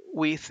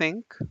we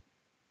think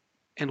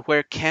and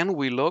where can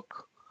we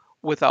look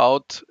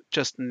without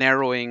just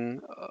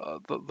narrowing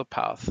the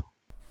path.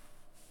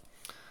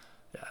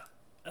 Yeah,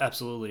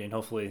 absolutely. And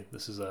hopefully,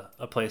 this is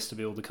a place to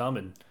be able to come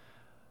and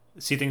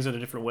see things in a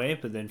different way,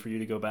 but then for you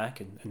to go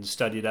back and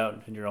study it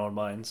out in your own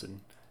minds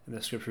and in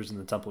the scriptures in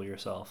the temple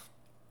yourself.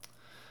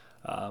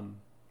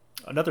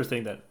 Another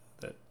thing that's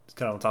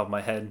kind of on top of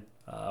my head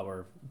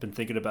or been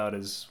thinking about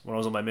is when I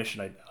was on my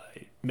mission, I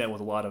met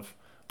with a lot of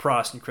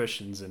Protestant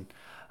Christians, and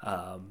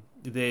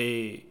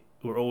they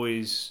were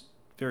always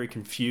very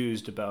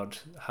confused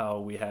about how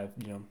we have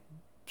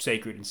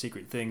sacred and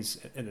secret things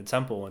in the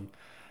temple,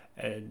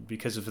 and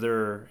because of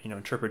their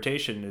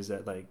interpretation is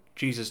that like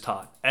Jesus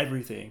taught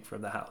everything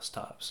from the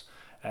housetops,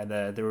 and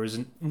that there was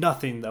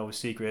nothing that was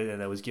secret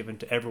and that was given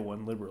to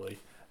everyone liberally.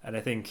 And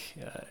I think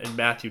in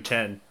Matthew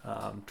 10,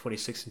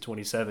 26 and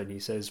 27, he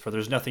says, "For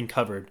there's nothing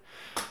covered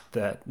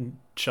that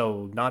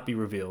shall not be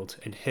revealed,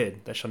 and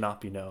hid that shall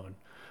not be known.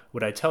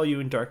 What I tell you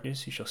in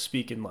darkness, you shall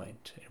speak in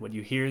light, and what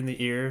you hear in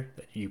the ear,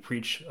 that you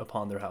preach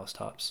upon their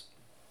housetops."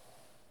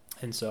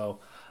 And so,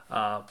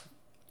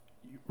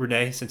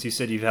 Rene, since you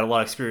said you've had a lot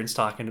of experience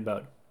talking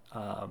about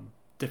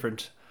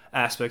different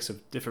aspects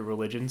of different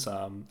religions,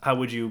 how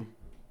would you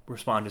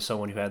respond to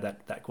someone who had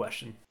that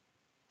question?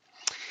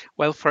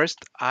 Well,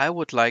 first, I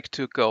would like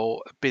to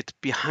go a bit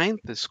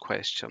behind this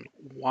question.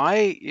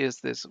 Why is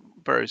this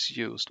verse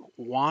used?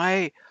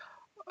 Why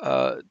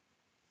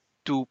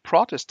do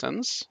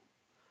Protestants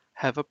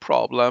have a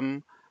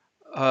problem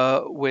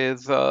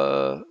with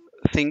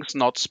things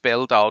not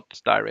spelled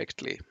out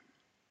directly.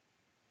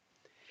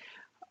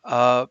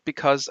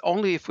 Because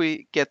only if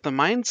we get the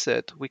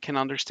mindset, we can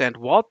understand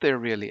what they're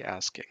really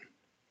asking.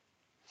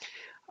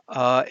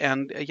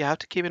 And you have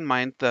to keep in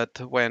mind that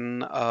when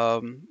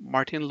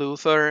Martin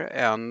Luther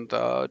and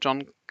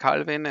John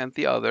Calvin and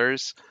the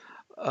others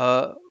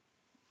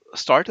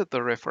started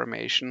the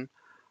Reformation,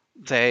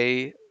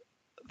 they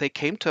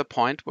came to a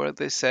point where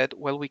they said,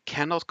 well, we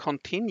cannot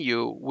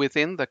continue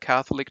within the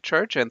Catholic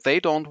Church, and they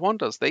don't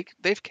want us.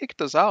 They've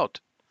kicked us out.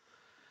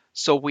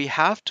 So we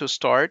have to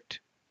start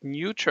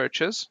new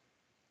churches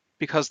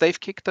because they've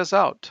kicked us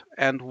out,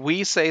 and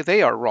we say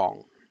they are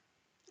wrong.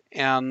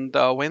 And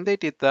when they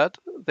did that,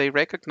 they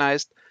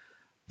recognized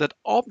that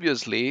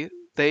obviously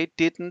they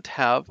didn't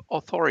have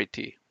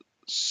authority.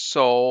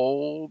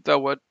 So there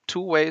were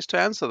two ways to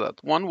answer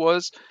that. One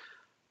was,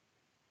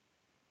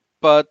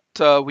 but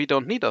we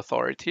don't need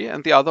authority.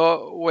 And the other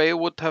way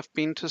would have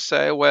been to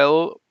say,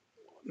 well,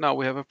 now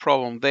we have a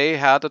problem. They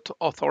had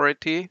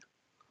authority,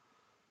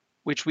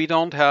 which we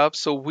don't have,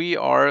 so we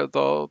are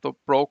the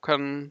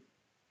broken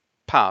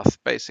path,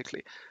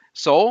 basically.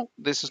 So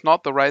this is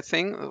not the right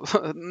thing,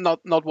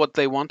 not what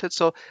they wanted.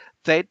 So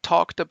they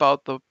talked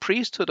about the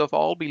priesthood of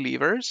all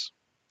believers,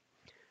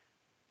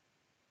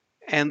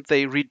 and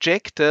they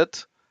rejected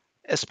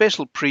a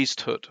special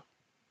priesthood.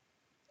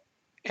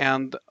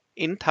 And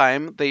in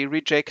time, they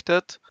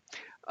rejected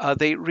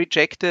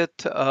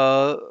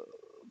the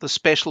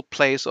special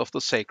place of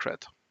the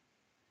sacred.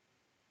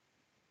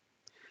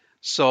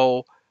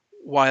 So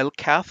while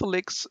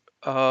Catholics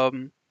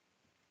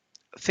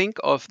think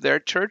of their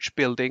church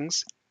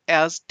buildings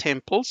as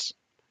temples,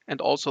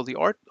 and also the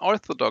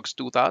Orthodox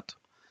do that,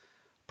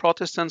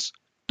 Protestants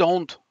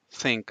don't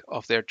think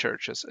of their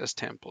churches as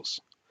temples.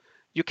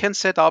 You can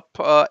set up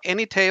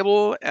any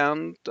table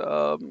and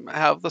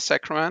have the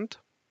sacrament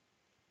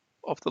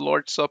of the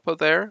Lord's Supper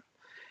there,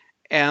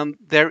 and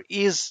there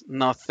is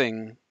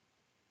nothing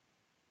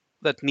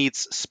that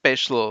needs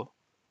special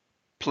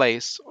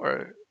place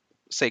or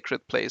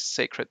sacred place,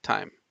 sacred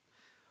time,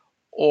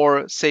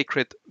 or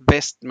sacred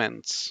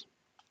vestments.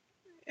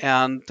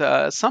 And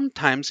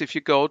sometimes if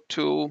you go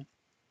to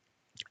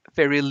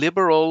very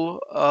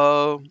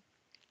liberal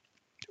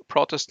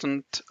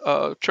Protestant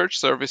church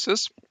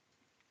services,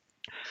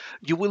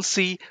 you will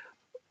see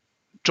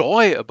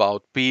joy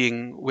about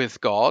being with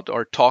God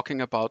or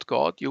talking about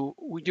God. You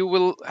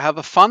will have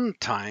a fun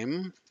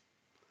time,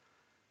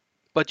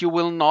 but you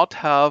will not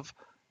have,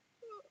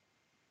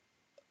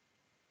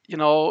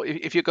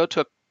 if you go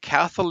to a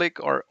Catholic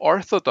or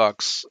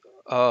Orthodox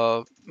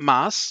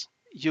mass,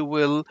 you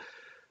will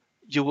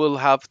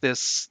have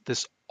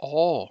this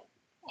awe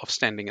of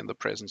standing in the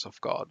presence of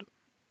God.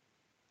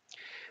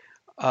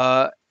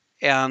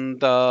 And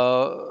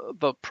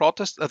the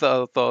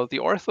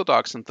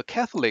Orthodox and the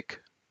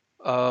Catholic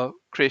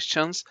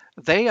Christians,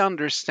 they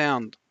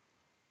understand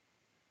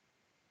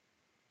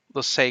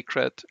the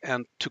sacred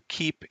and to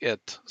keep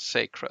it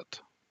sacred.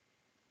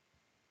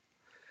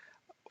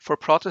 For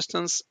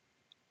Protestants,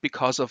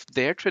 because of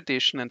their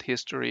tradition and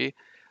history,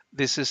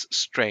 this is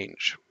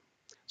strange.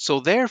 So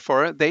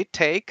therefore, they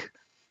take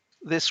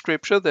this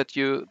scripture that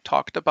you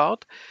talked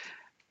about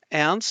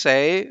and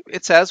say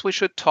it says we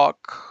should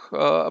talk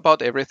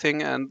about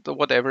everything, and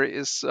whatever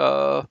is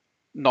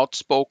not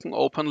spoken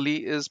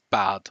openly is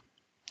bad.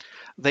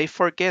 They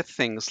forget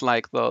things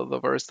like the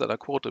verse that I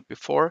quoted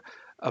before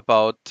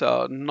about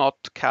not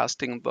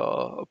casting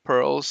the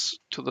pearls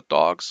to the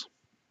dogs.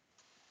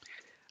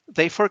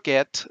 They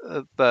forget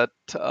that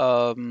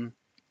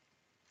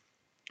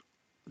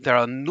there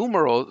are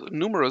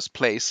numerous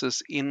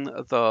places in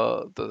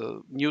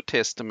the New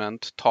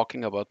Testament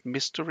talking about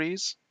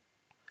mysteries.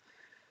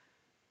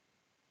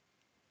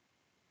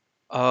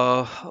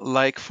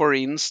 Like, for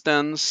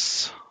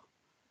instance,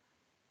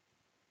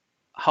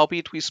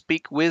 howbeit we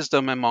speak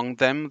wisdom among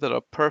them that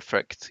are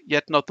perfect,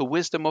 yet not the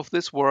wisdom of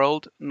this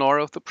world, nor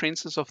of the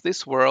princes of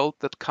this world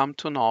that come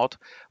to naught,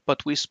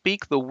 but we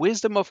speak the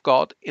wisdom of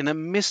God in a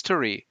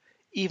mystery,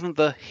 even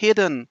the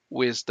hidden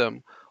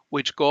wisdom,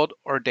 which God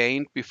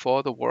ordained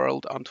before the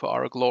world unto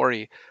our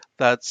glory.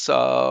 That's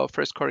 1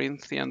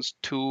 Corinthians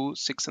 2,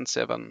 6 and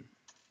 7.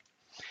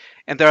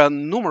 And there are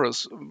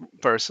numerous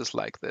verses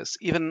like this.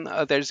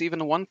 There's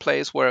even one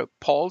place where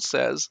Paul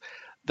says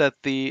that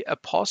the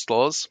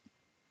apostles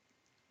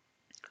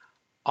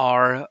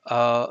are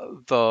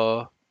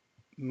the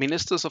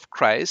ministers of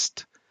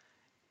Christ,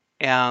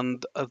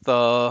 and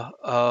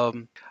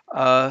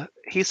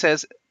he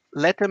says,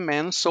 let a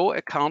man so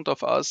account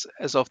of us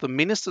as of the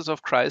ministers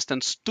of Christ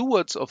and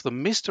stewards of the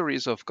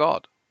mysteries of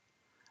God.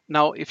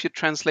 Now, if you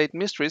translate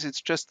mysteries,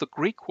 it's just the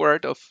Greek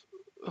word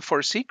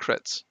for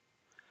secrets.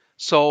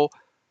 So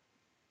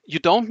you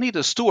don't need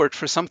a steward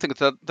for something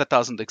that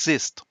doesn't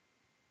exist.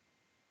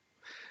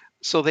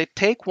 So they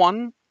take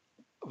one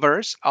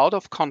verse out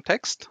of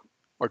context,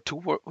 or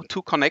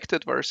two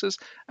connected verses,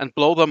 and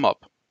blow them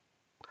up.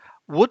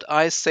 Would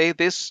I say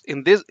this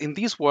in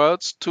these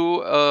words to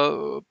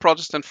a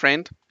Protestant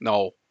friend?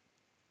 No.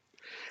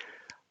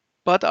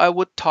 But I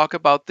would talk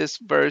about this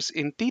verse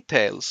in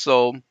detail.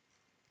 So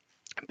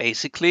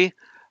basically,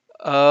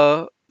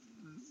 uh,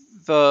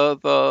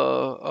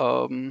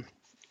 the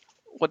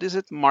what is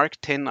it? Mark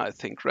 10, I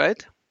think,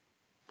 right?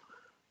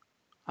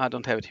 I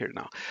don't have it here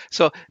now.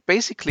 So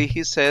basically,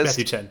 he says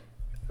Matthew 10.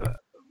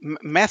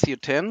 Matthew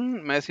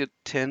 10. Matthew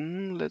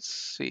 10. Let's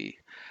see.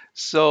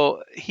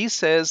 So he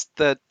says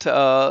that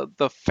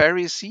the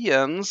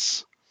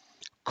Pharisees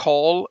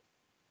call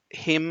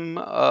him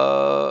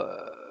to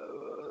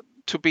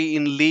be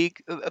in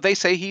league. They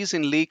say he's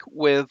in league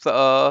with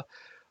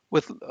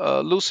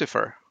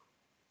Lucifer,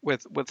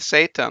 with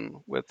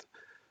Satan, with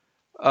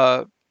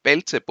uh,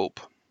 Beelzebub,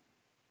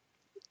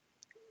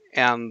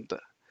 and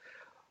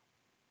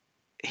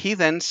he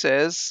then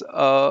says,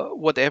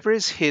 whatever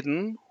is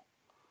hidden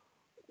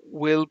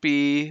will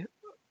be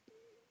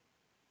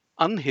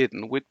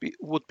unhidden,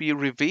 would be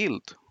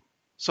revealed.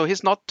 So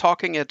he's not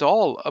talking at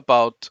all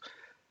about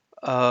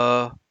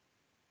uh,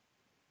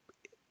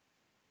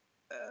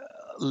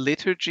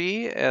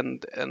 liturgy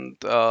and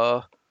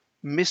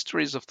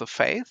mysteries of the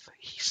faith.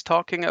 He's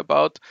talking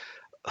about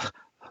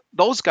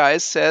those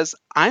guys says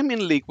I'm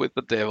in league with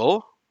the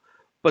devil,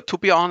 but to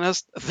be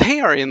honest, they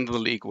are in the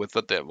league with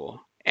the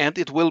devil, and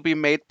it will be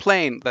made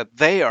plain that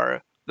they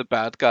are the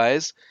bad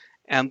guys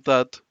and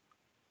that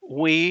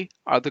we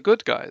are the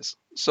good guys.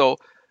 So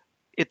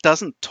it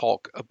doesn't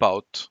talk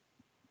about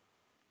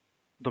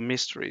the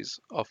mysteries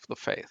of the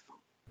faith.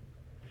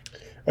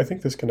 I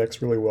think this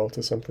connects really well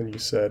to something you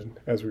said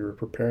as we were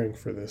preparing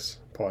for this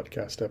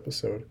podcast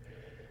episode,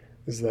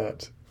 is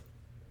that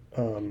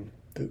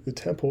the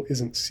temple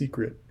isn't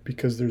secret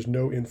because there's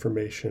no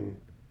information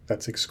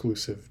that's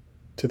exclusive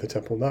to the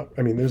temple.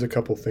 There's a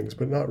couple things,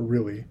 but not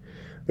really.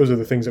 Those are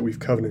the things that we've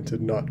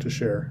covenanted not to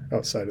share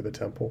outside of the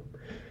temple.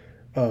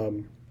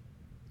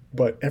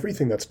 But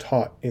everything that's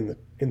taught in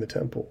the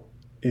temple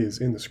is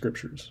in the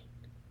scriptures.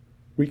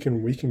 We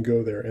can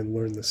go there and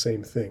learn the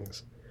same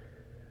things.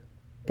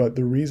 But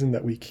the reason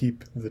that we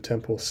keep the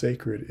temple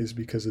sacred is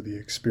because of the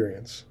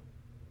experience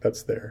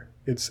that's there.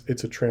 It's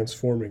a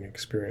transforming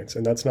experience,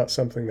 and that's not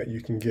something that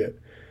you can get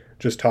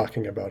just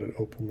talking about it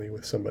openly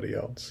with somebody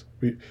else.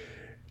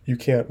 You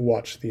can't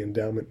watch the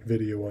endowment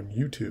video on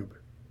YouTube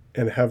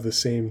and have the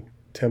same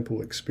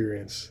temple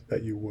experience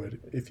that you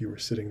would if you were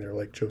sitting there.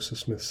 Like Joseph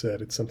Smith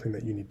said, it's something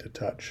that you need to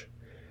touch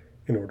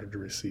in order to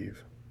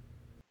receive.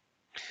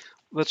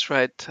 That's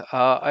right.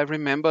 I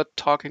remember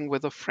talking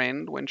with a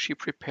friend when she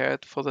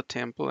prepared for the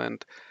temple,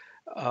 and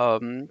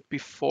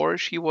before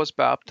she was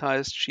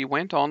baptized, she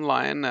went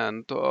online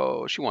and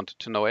she wanted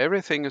to know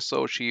everything.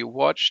 So she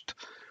watched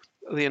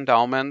the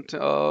endowment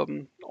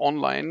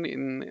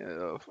online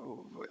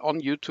on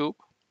YouTube,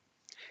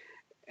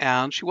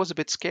 and she was a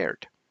bit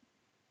scared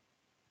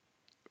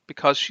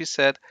because she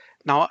said,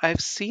 "Now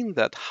I've seen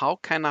that. How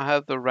can I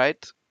have the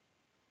right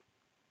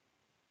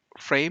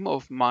frame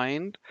of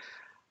mind?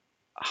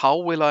 How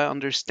will I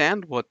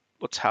understand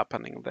what's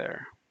happening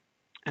there?"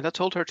 And I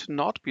told her to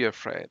not be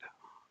afraid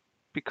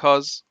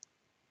because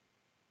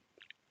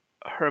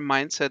her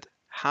mindset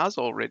has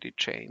already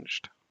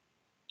changed.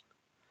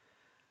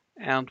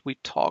 And we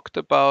talked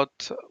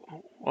about,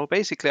 well,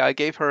 basically, I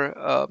gave her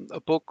a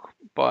book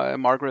by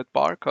Margaret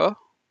Barker,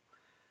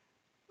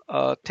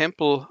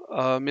 Temple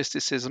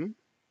Mysticism,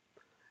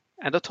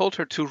 and I told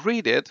her to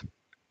read it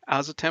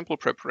as a temple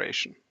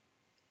preparation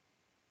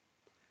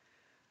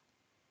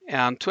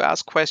and to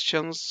ask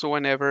questions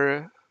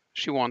whenever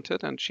she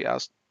wanted, and she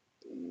asked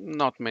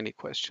not many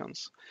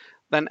questions.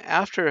 Then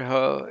after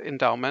her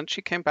endowment,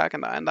 she came back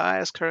and I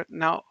asked her,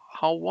 now,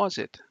 how was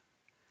it?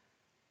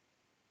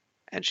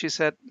 And she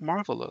said,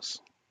 marvelous.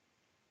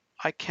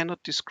 I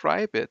cannot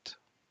describe it.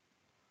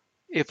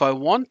 If I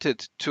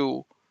wanted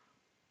to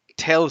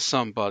tell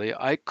somebody,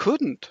 I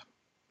couldn't,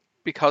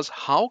 because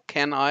how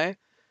can I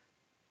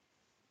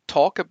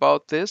talk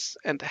about this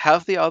and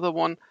have the other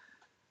one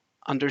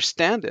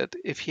understand it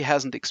if he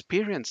hasn't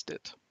experienced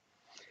it?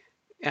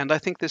 And I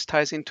think this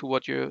ties into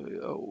what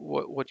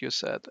you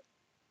said.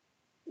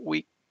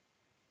 We,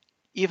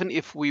 even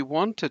if we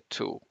wanted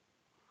to,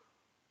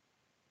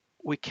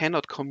 we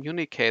cannot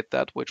communicate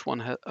that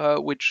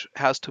which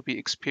has to be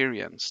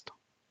experienced.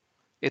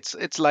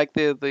 It's like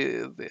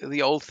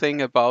the old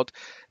thing about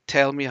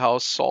tell me how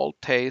salt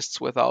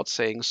tastes without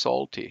saying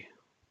salty.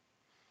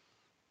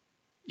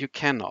 You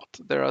cannot.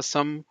 There are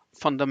some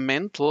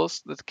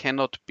fundamentals that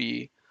cannot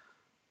be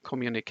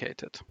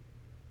communicated.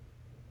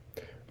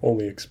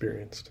 Only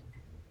experienced.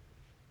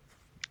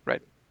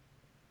 Right.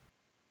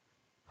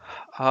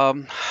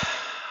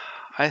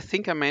 I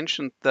think I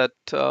mentioned that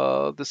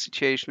the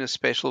situation is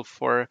special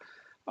for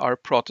our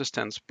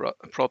Protestant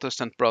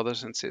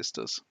brothers and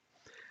sisters.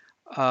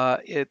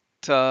 It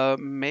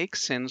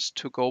makes sense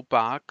to go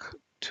back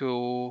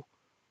to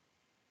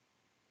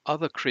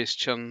other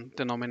Christian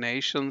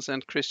denominations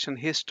and Christian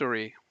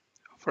history.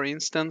 For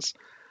instance,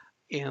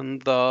 in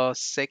the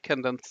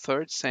 2nd and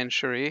 3rd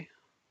century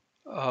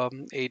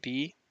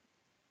AD,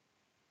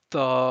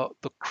 the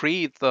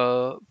creed,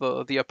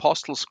 the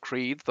Apostles'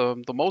 Creed,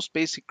 the most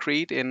basic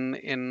creed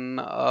in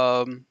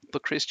the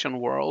Christian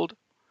world,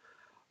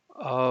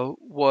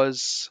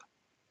 was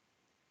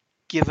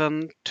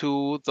given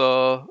to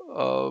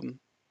the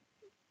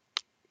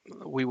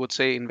we would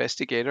say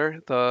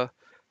investigator, the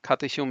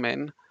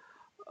catechumen,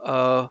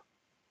 uh,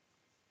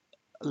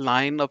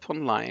 line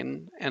upon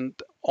line, and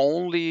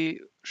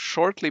only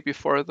shortly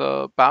before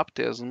the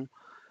baptism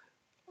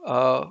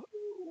uh,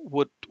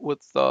 would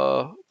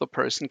the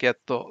person get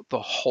the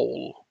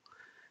whole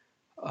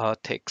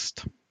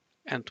text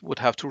and would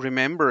have to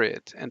remember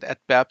it. And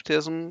at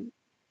baptism,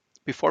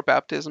 before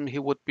baptism, he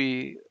would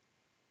be.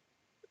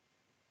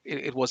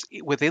 It was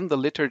within the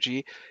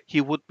liturgy.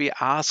 He would be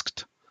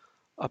asked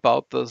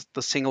about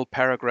the single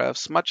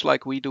paragraphs, much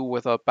like we do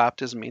with a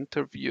baptism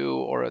interview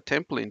or a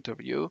temple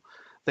interview.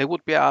 They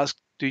would be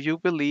asked, "Do you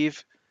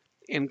believe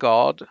in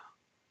God,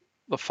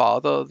 the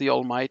Father, the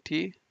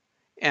Almighty,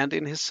 and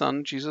in His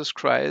Son Jesus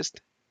Christ,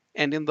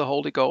 and in the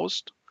Holy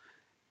Ghost?"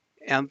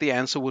 And the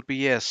answer would be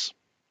yes.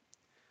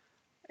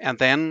 And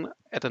then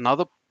at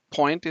another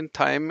point in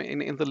time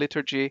in the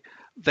liturgy,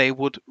 they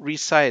would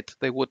recite,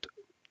 they would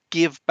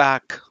give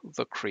back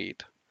the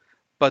creed,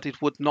 but it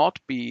would not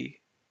be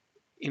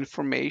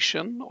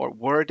information or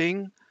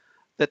wording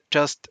that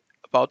just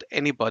about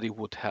anybody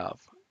would have.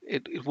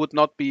 It would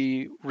not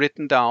be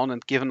written down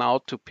and given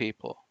out to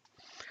people.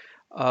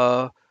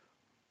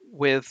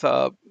 With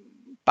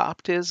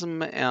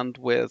baptism and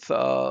with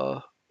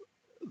the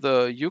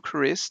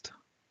Eucharist,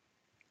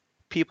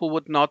 people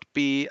would not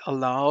be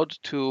allowed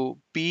to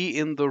be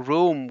in the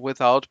room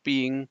without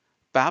being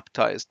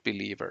baptized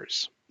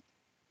believers.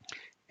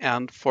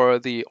 And for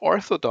the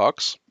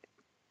Orthodox,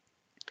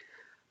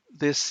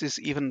 this is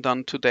even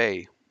done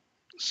today.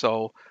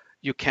 So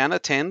you can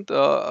attend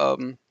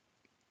an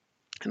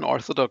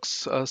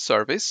Orthodox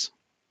service,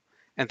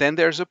 and then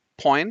there's a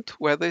point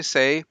where they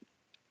say,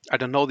 I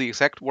don't know the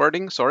exact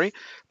wording, sorry,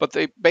 but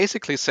they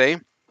basically say,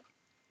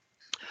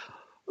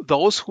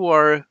 those who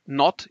are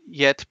not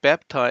yet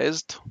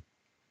baptized,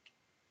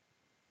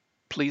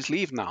 please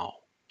leave now,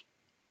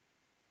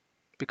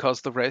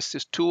 because the rest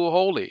is too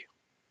holy.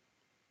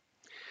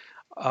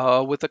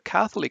 With the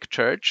Catholic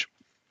Church,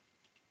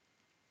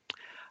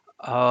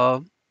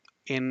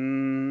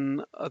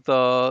 in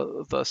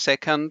the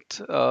Second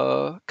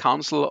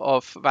Council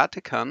of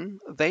Vatican,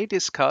 they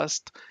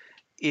discussed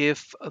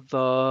if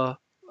the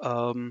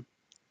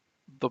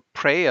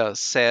prayer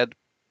said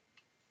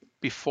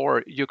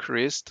before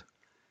Eucharist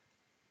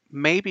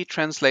may be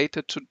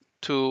translated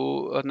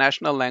to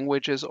national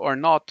languages or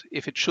not,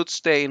 if it should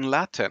stay in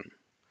Latin,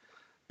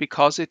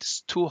 because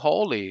it's too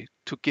holy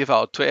to give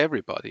out to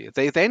everybody.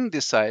 They then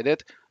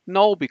decided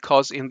no,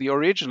 because in the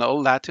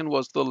original, Latin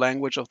was the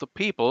language of the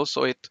people,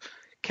 so it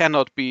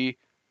cannot be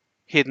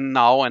hidden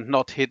now and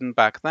not hidden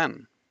back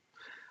then.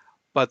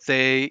 But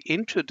they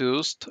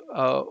introduced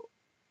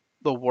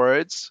the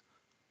words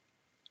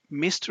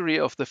mystery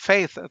of the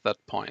faith at that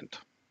point.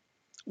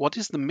 What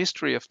is the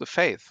mystery of the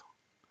faith?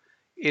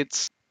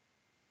 It's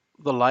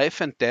the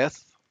life and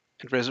death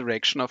and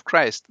resurrection of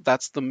Christ.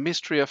 That's the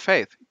mystery of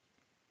faith,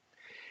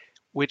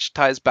 which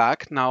ties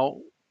back now.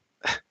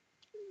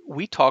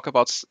 We talk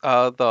about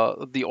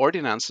the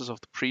ordinances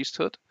of the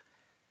priesthood.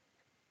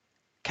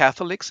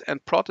 Catholics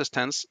and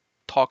Protestants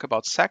talk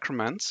about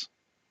sacraments.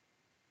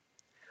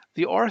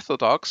 The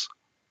Orthodox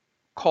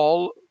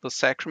call the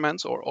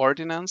sacraments or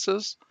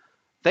ordinances,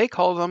 they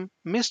call them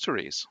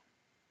mysteries.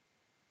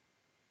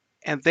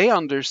 And they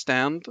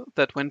understand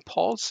that when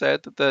Paul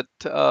said that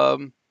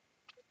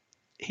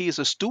he is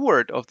a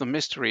steward of the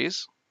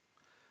mysteries,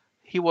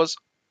 he was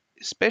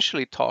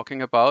especially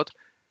talking about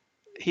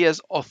he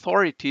has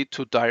authority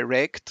to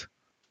direct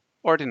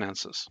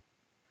ordinances.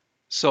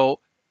 So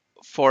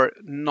for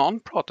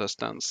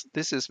non-Protestants,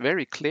 this is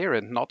very clear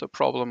and not a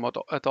problem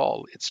at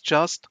all. It's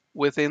just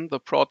within the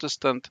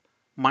Protestant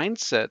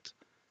mindset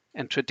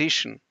and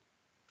tradition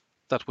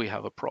that we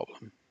have a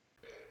problem.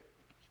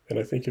 And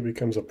I think it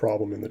becomes a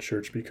problem in the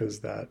church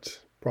because that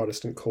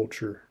Protestant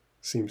culture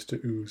seems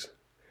to ooze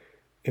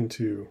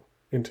into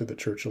the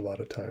church a lot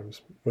of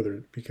times,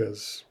 whether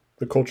because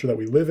the culture that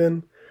we live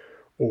in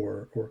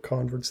or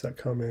converts that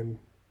come in.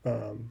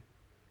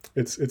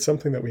 It's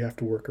something that we have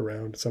to work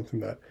around, something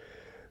that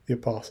the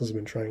apostles have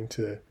been trying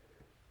to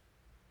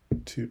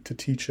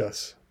teach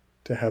us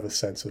to have a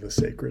sense of the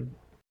sacred.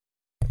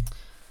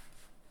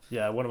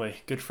 Yeah, one of my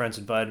good friends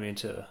invited me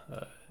into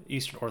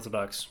Eastern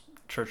Orthodox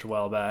church a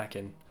while back,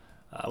 and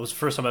it was the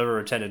first time I ever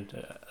attended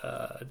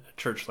a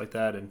church like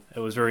that, and it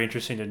was very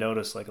interesting to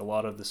notice like a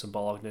lot of the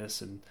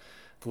symbolicness and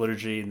the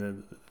liturgy and the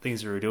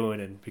things they were doing.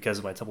 And because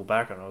of my temple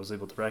background, I was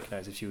able to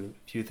recognize a few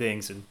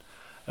things, and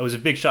it was a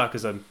big shock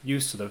because I'm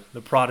used to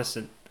the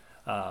Protestant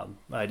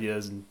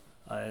ideas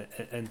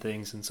and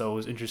things, and so it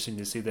was interesting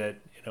to see that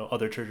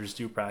other churches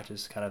do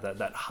practice kind of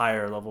that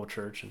higher level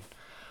church, and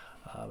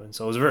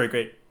so it was a very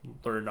great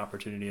learning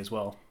opportunity as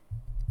well.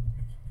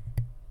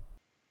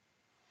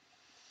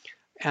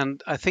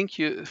 And I think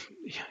you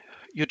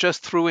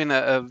just threw in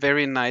a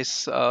very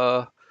nice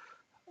term,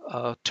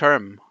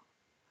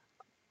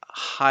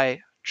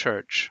 high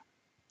church.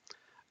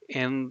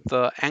 In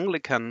the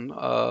Anglican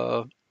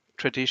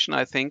tradition,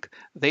 I think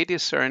they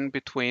discern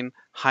between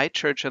high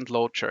church and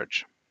low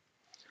church.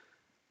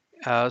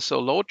 So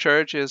low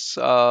church is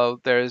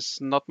there's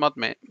not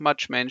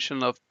much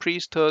mention of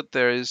priesthood.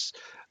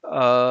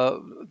 Uh,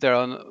 there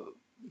are,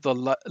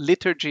 the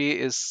liturgy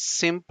is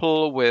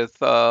simple with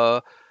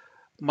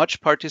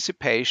much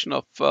participation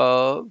of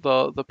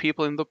the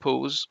people in the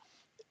pews,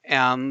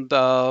 and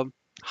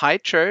high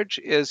church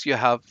is you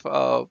have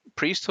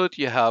priesthood,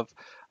 you have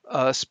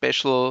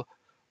special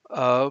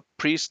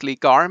priestly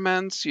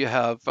garments, you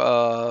have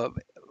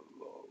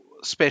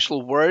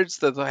special words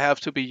that have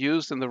to be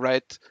used in the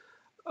right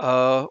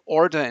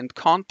order and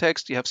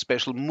context. You have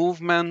special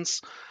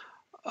movements.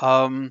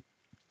 Um,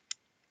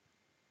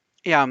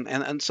 yeah,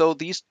 and so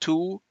these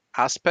two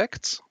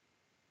aspects,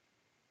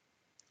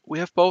 we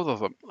have both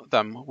of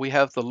them. We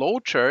have the low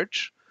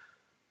church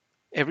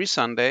every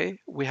Sunday.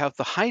 We have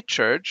the high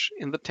church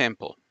in the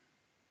temple.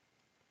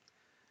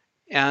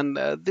 And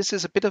this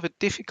is a bit of a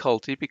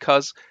difficulty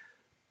because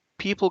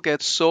people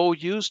get so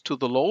used to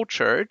the low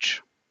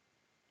church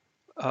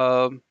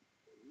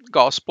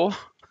gospel,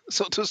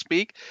 so to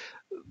speak,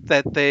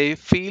 that they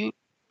feel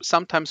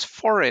sometimes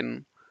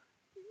foreign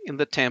in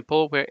the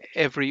temple where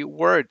every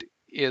word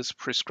is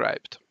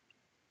prescribed.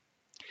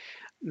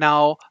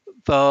 Now,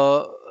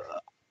 the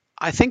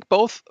I think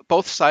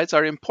both sides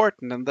are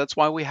important, and that's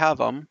why we have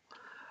them.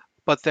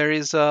 But there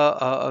is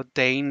a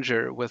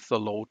danger with the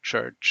low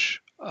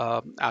church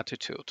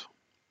attitude.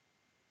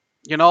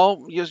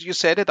 You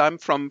said it. I'm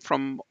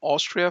from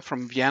Austria,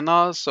 from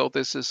Vienna, so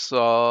this is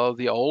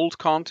the old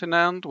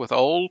continent with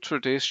old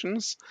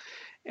traditions.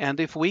 And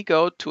if we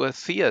go to a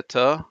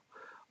theater,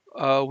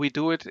 we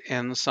do it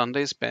in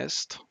Sunday's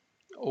Best.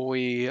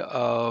 We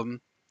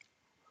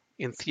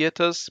in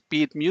theaters,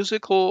 be it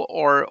musical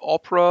or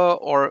opera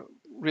or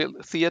real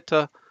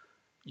theater,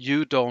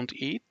 you don't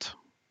eat.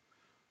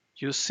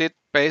 You sit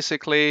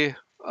basically.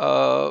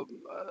 You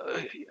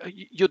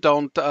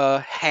don't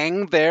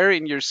hang there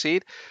in your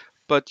seat,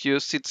 but you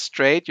sit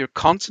straight. You're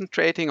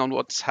concentrating on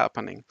what's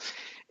happening.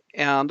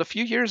 And a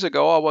few years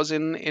ago, I was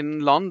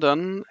in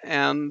London,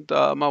 and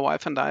my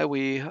wife and I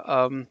we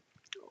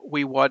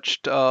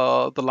watched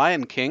The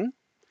Lion King,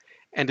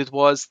 and it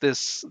was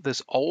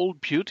this old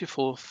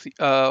beautiful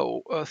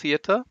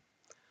theater.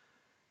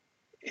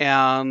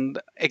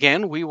 And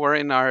again, we were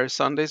in our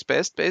Sunday's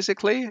Best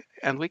basically,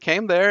 and we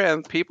came there,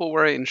 and people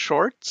were in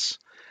shorts.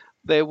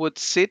 They would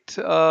sit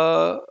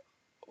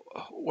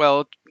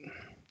well.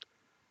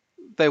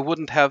 They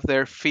wouldn't have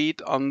their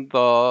feet on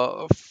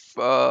the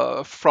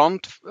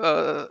front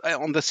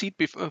on the seat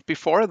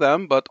before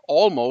them, but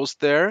almost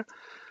there.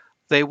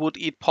 They would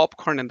eat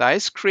popcorn and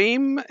ice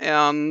cream,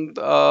 and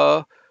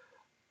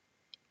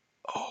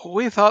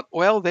we thought,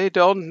 well, they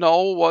don't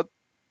know what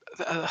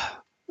uh,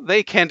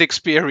 they can't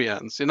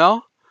experience.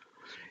 And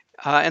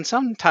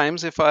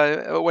sometimes, if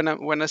I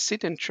when I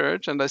sit in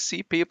church and I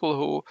see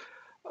people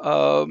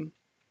um,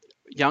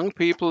 young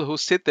people who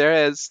sit there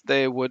as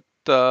they would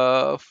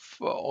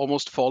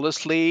almost fall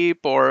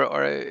asleep,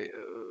 or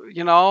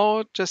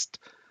just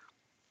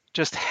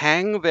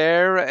hang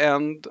there,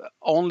 and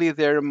only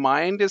their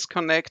mind is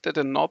connected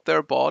and not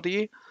their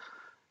body.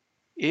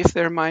 If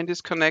their mind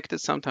is connected,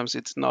 sometimes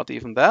it's not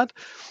even that.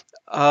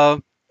 uh,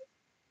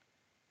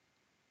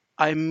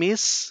 I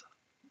miss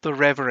the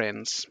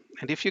reverence.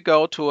 And if you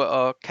go to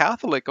a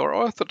Catholic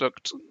or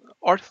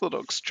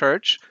Orthodox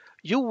church,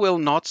 you will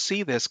not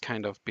see this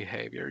kind of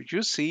behavior.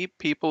 You see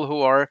people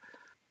who are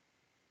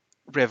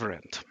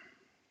reverent.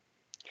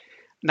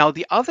 Now,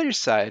 the other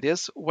side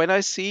is when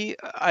I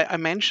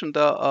mentioned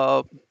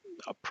a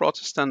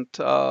Protestant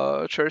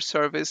church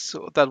service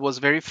that was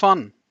very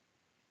fun.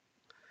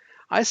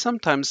 I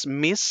sometimes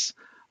miss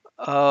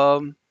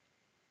um,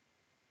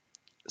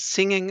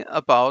 singing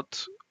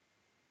about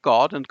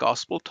God and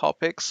gospel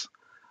topics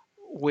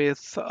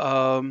with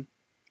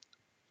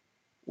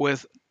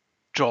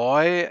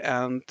joy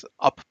and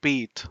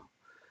upbeat.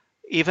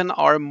 Even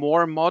our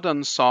more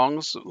modern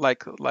songs,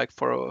 like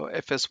for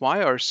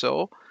FSY or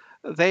so,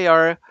 they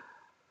are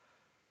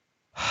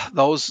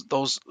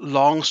those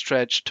long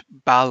stretched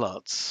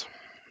ballads.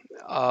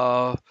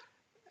 Uh,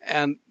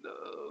 and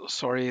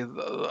sorry,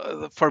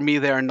 for me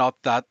they are not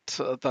that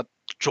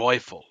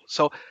joyful.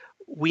 So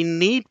we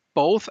need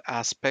both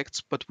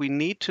aspects, but we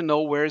need to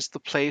know where is the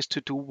place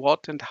to do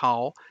what and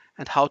how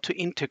to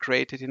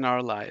integrate it in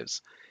our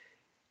lives.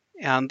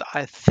 And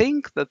I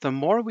think that the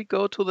more we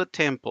go to the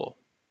temple,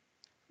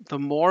 the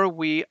more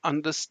we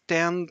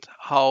understand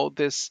how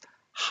this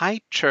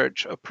high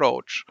church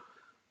approach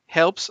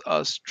helps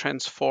us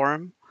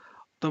transform,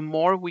 the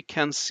more we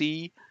can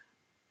see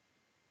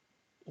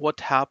what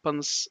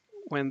happens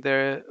when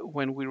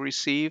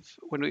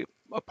we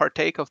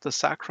partake of the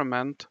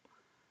sacrament,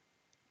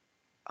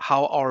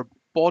 how our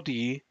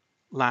body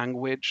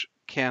language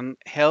can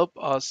help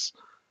us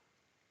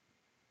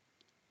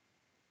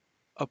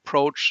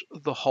approach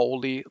the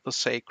holy, the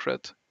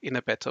sacred in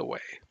a better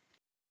way.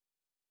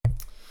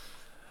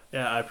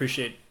 Yeah, I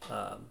appreciate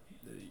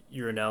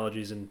your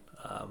analogies, and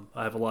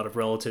I have a lot of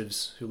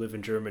relatives who live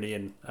in Germany,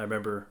 and I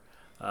remember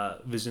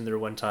visiting there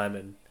one time,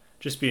 and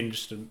just being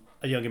just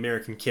a young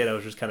American kid, I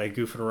was just kind of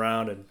goofing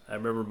around, and I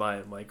remember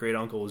my great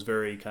uncle was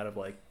very kind of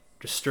like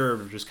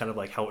disturbed, of just kind of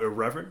like how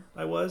irreverent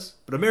I was,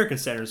 but American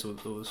standards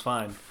was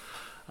fine.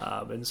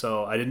 And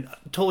so I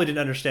totally didn't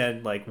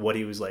understand like what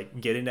he was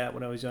like getting at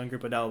when I was younger.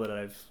 But now that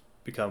I've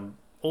become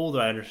older,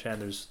 I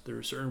understand there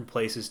are certain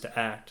places to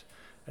act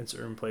and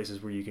certain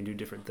places where you can do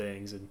different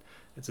things. And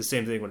it's the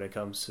same thing when it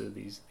comes to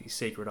these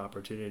sacred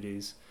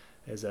opportunities,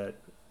 is that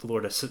the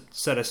Lord has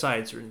set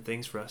aside certain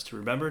things for us to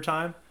remember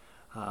time.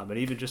 And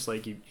even just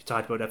like you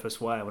talked about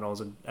FSY, when I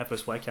was an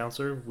FSY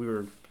counselor, we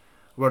were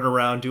running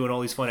around doing all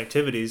these fun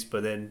activities,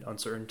 but then on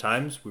certain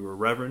times we were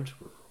reverent,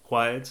 we were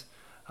quiet,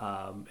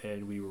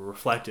 and we were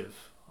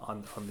reflective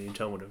on the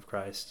atonement of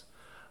Christ.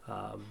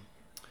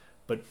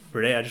 But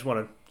Rene, I just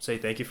want to say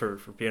thank you for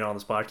being on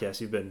this podcast.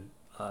 You've been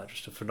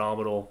just a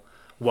phenomenal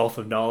wealth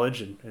of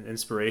knowledge and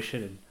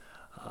inspiration,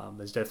 and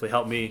has definitely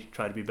helped me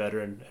try to be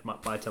better in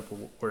my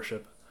temple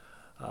worship.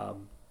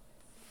 And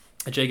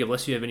Jacob,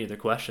 unless you have any other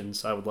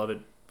questions, I would love it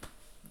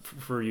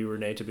for you,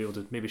 Rene, to be able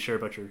to maybe share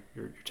about your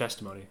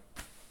testimony.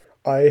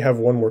 I have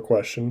one more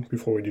question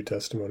before we do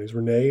testimonies.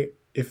 Rene,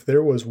 if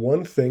there was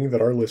one thing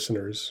that our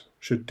listeners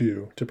should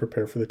do to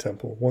prepare for the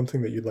temple, one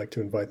thing that you'd like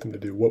to invite them to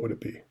do, what would it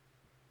be?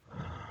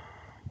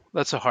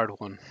 That's a hard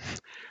one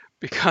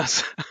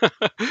because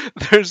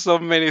there's so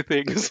many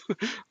things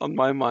on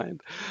my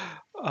mind.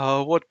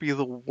 What would be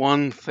the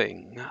one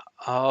thing?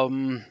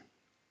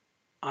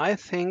 I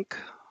think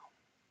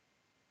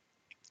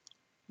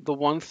the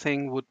one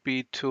thing would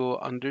be to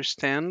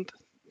understand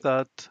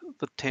that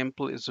the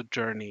temple is a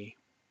journey.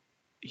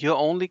 You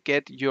only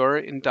get your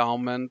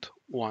endowment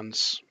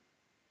once.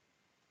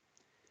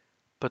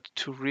 But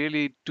to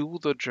really do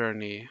the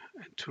journey,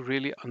 to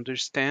really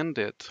understand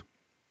it,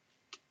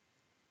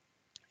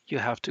 you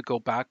have to go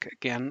back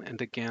again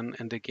and again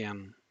and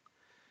again.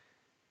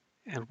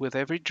 And with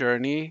every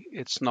journey,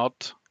 it's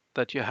not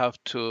that you have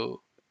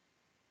to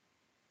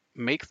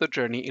make the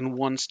journey in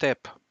one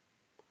step,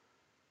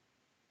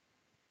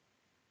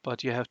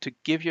 but you have to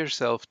give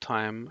yourself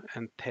time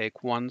and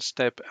take one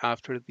step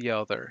after the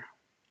other.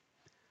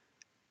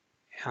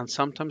 And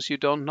sometimes you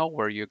don't know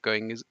where you're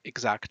going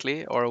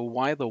exactly, or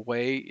why the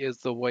way is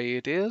the way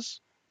it is.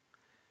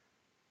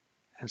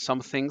 And some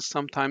things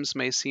sometimes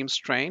may seem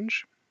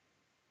strange.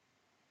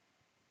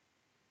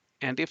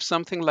 And if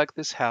something like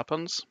this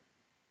happens,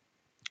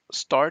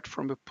 start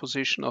from a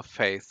position of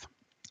faith.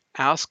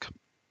 Ask,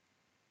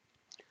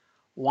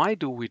 why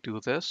do we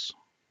do this?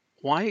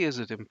 Why is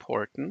it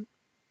important?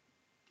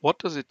 What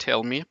does it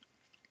tell me?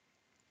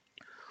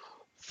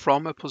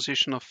 From a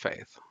position of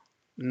faith,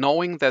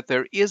 knowing that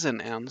there is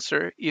an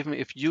answer, even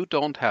if you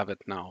don't have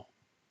it now.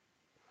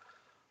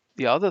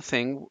 The other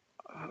thing,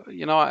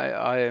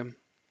 I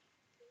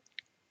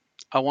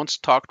once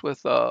talked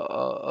with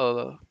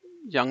a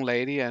young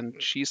lady,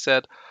 and she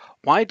said,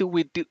 why do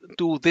we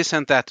do this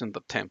and that in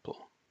the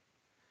temple?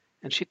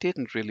 And she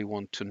didn't really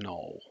want to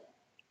know.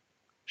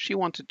 She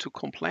wanted to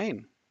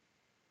complain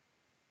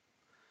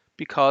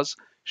because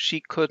she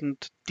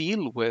couldn't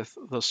deal with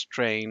the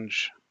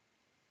strange,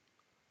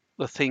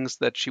 the things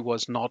that she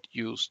was not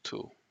used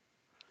to.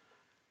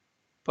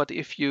 But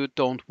if you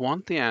don't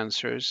want the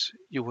answers,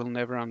 you will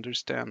never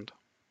understand.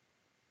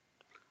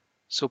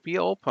 So be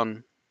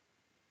open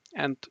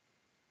and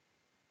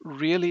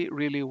really,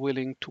 really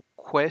willing to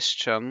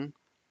question,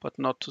 but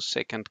not to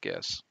second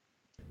guess.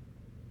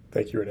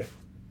 Thank you, Rene.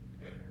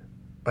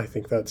 I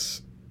think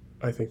that's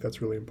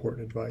really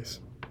important advice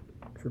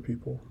for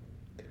people.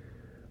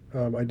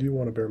 I do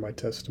want to bear my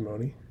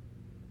testimony,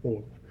 a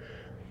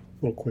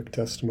little quick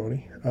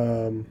testimony.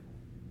 One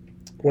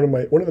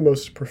of the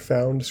most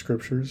profound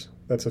scriptures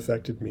that's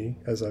affected me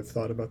as I've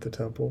thought about the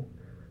temple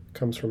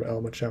comes from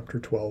Alma chapter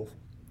 12.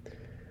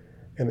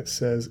 And it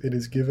says, "It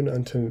is given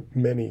unto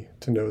many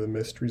to know the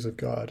mysteries of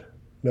God.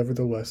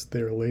 Nevertheless,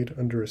 they are laid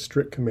under a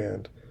strict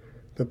command,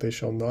 that they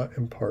shall not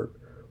impart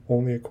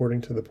only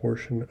according to the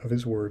portion of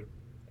his word,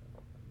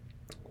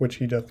 which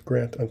he doth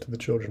grant unto the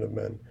children of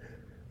men,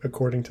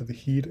 according to the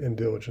heed and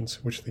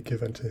diligence which they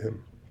give unto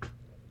him."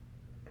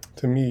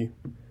 To me,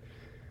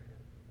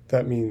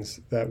 that means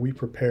that we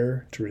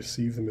prepare to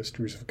receive the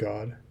mysteries of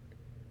God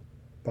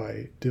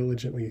by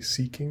diligently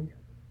seeking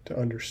to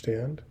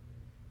understand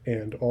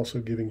and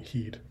also giving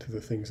heed to the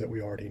things that we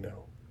already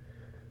know.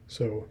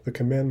 So the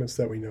commandments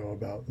that we know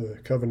about, the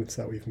covenants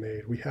that we've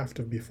made, we have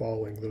to be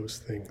following those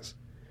things.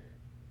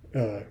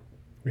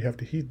 We have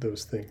to heed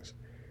those things,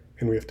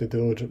 and we have to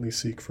diligently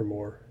seek for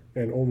more,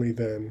 and only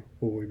then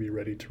will we be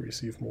ready to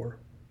receive more.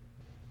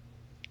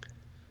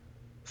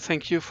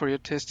 Thank you for your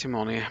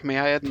testimony. May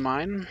I add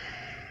mine?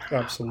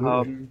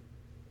 Absolutely.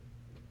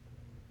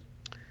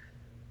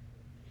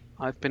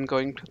 I've been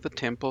going to the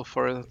temple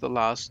for the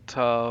last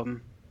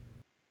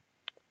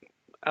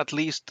at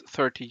least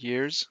 30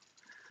 years.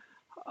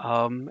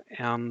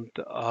 And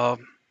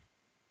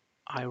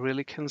I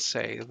really can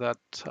say that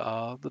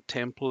the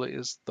temple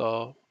is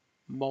the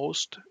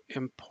most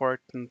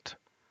important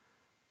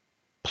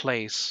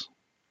place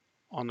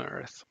on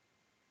earth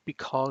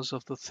because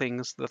of the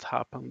things that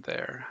happen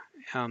there.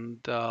 And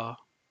the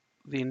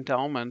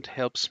endowment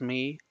helps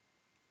me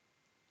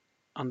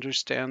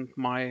understand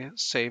my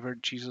Savior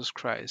Jesus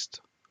Christ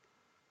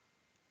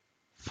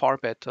far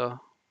better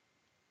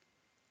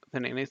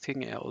than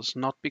anything else.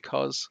 Not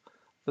because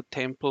the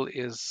temple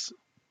is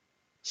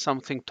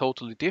something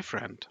totally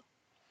different,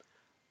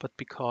 but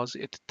because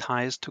it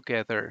ties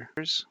together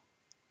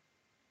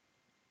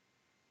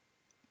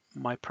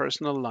my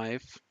personal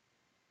life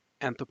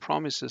and the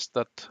promises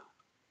that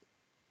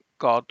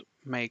God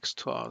makes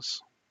to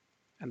us.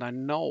 And I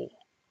know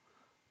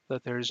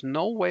that there is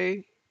no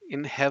way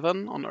in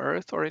heaven, on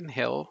earth, or in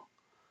hell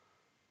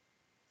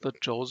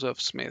that Joseph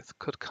Smith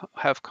could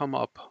have come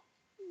up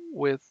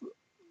with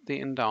the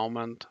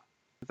endowment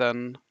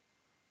than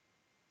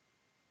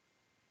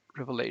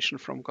revelation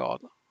from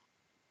God.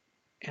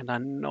 And I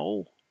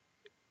know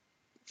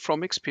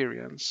from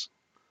experience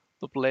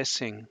the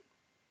blessing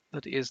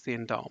that is the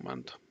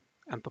endowment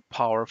and the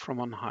power from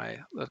on high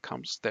that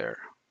comes there.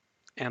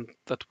 And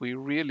that we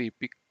really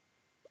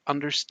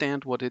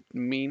understand what it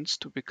means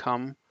to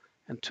become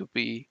and to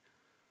be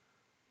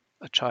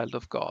a child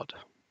of God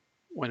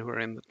when we're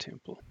in the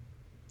temple.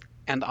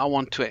 And I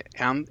want to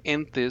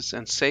end this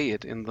and say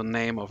it in the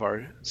name of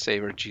our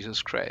Savior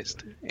Jesus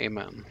Christ.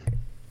 Amen.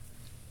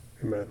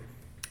 Amen.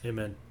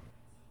 Amen.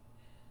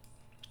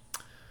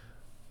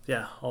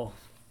 Yeah, I'll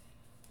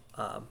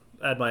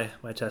add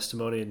my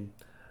testimony and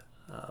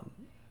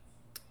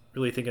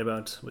really thinking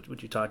about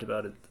what you talked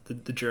about,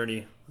 the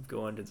journey of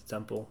going to the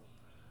temple.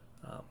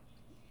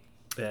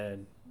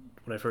 And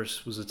when I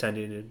first was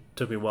attending, it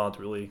took me a while to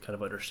really kind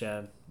of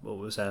understand what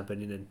was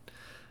happening. And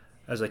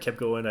as I kept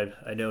going,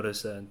 I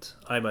noticed that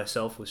I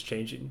myself was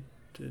changing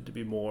to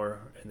be more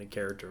in the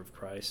character of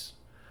Christ.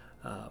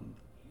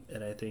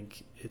 And I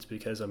think it's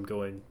because I'm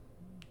going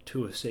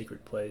to a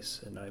sacred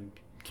place and I'm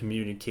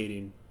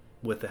communicating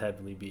with the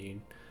heavenly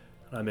being.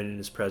 I'm in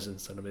his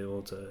presence and I'm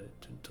able to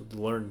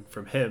learn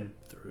from him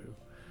through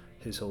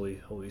his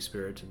Holy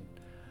Spirit, and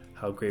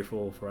how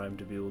grateful for I'm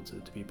to be able to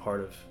be part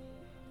of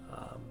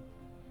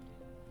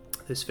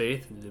this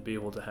faith and to be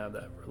able to have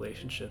that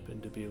relationship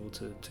and to be able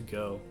to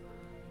go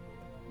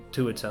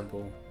to a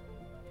temple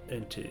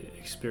and to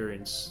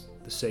experience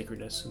the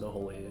sacredness and the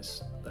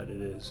holiness that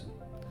it is. And,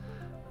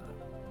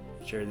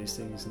 share these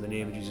things in the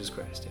name of Jesus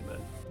Christ.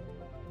 Amen.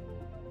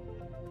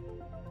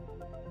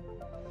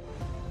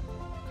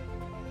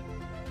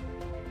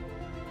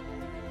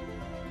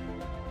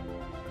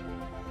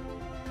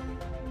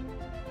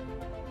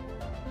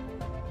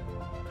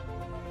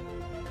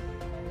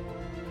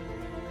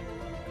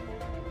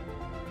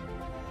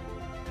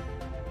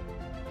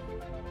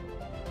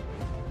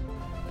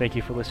 Thank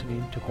you for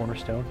listening to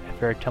Cornerstone, a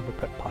Fair Temple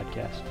Prep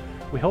podcast.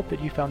 We hope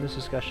that you found this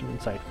discussion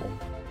insightful.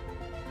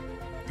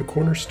 The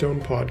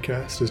Cornerstone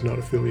podcast is not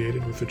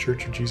affiliated with the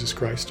Church of Jesus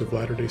Christ of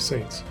Latter-day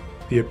Saints.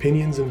 The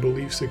opinions and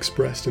beliefs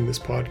expressed in this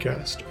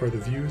podcast are the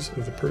views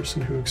of the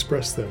person who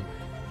expressed them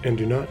and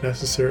do not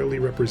necessarily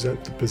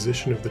represent the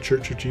position of the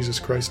Church of Jesus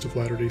Christ of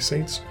Latter-day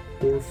Saints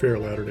or Fair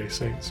Latter-day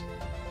Saints.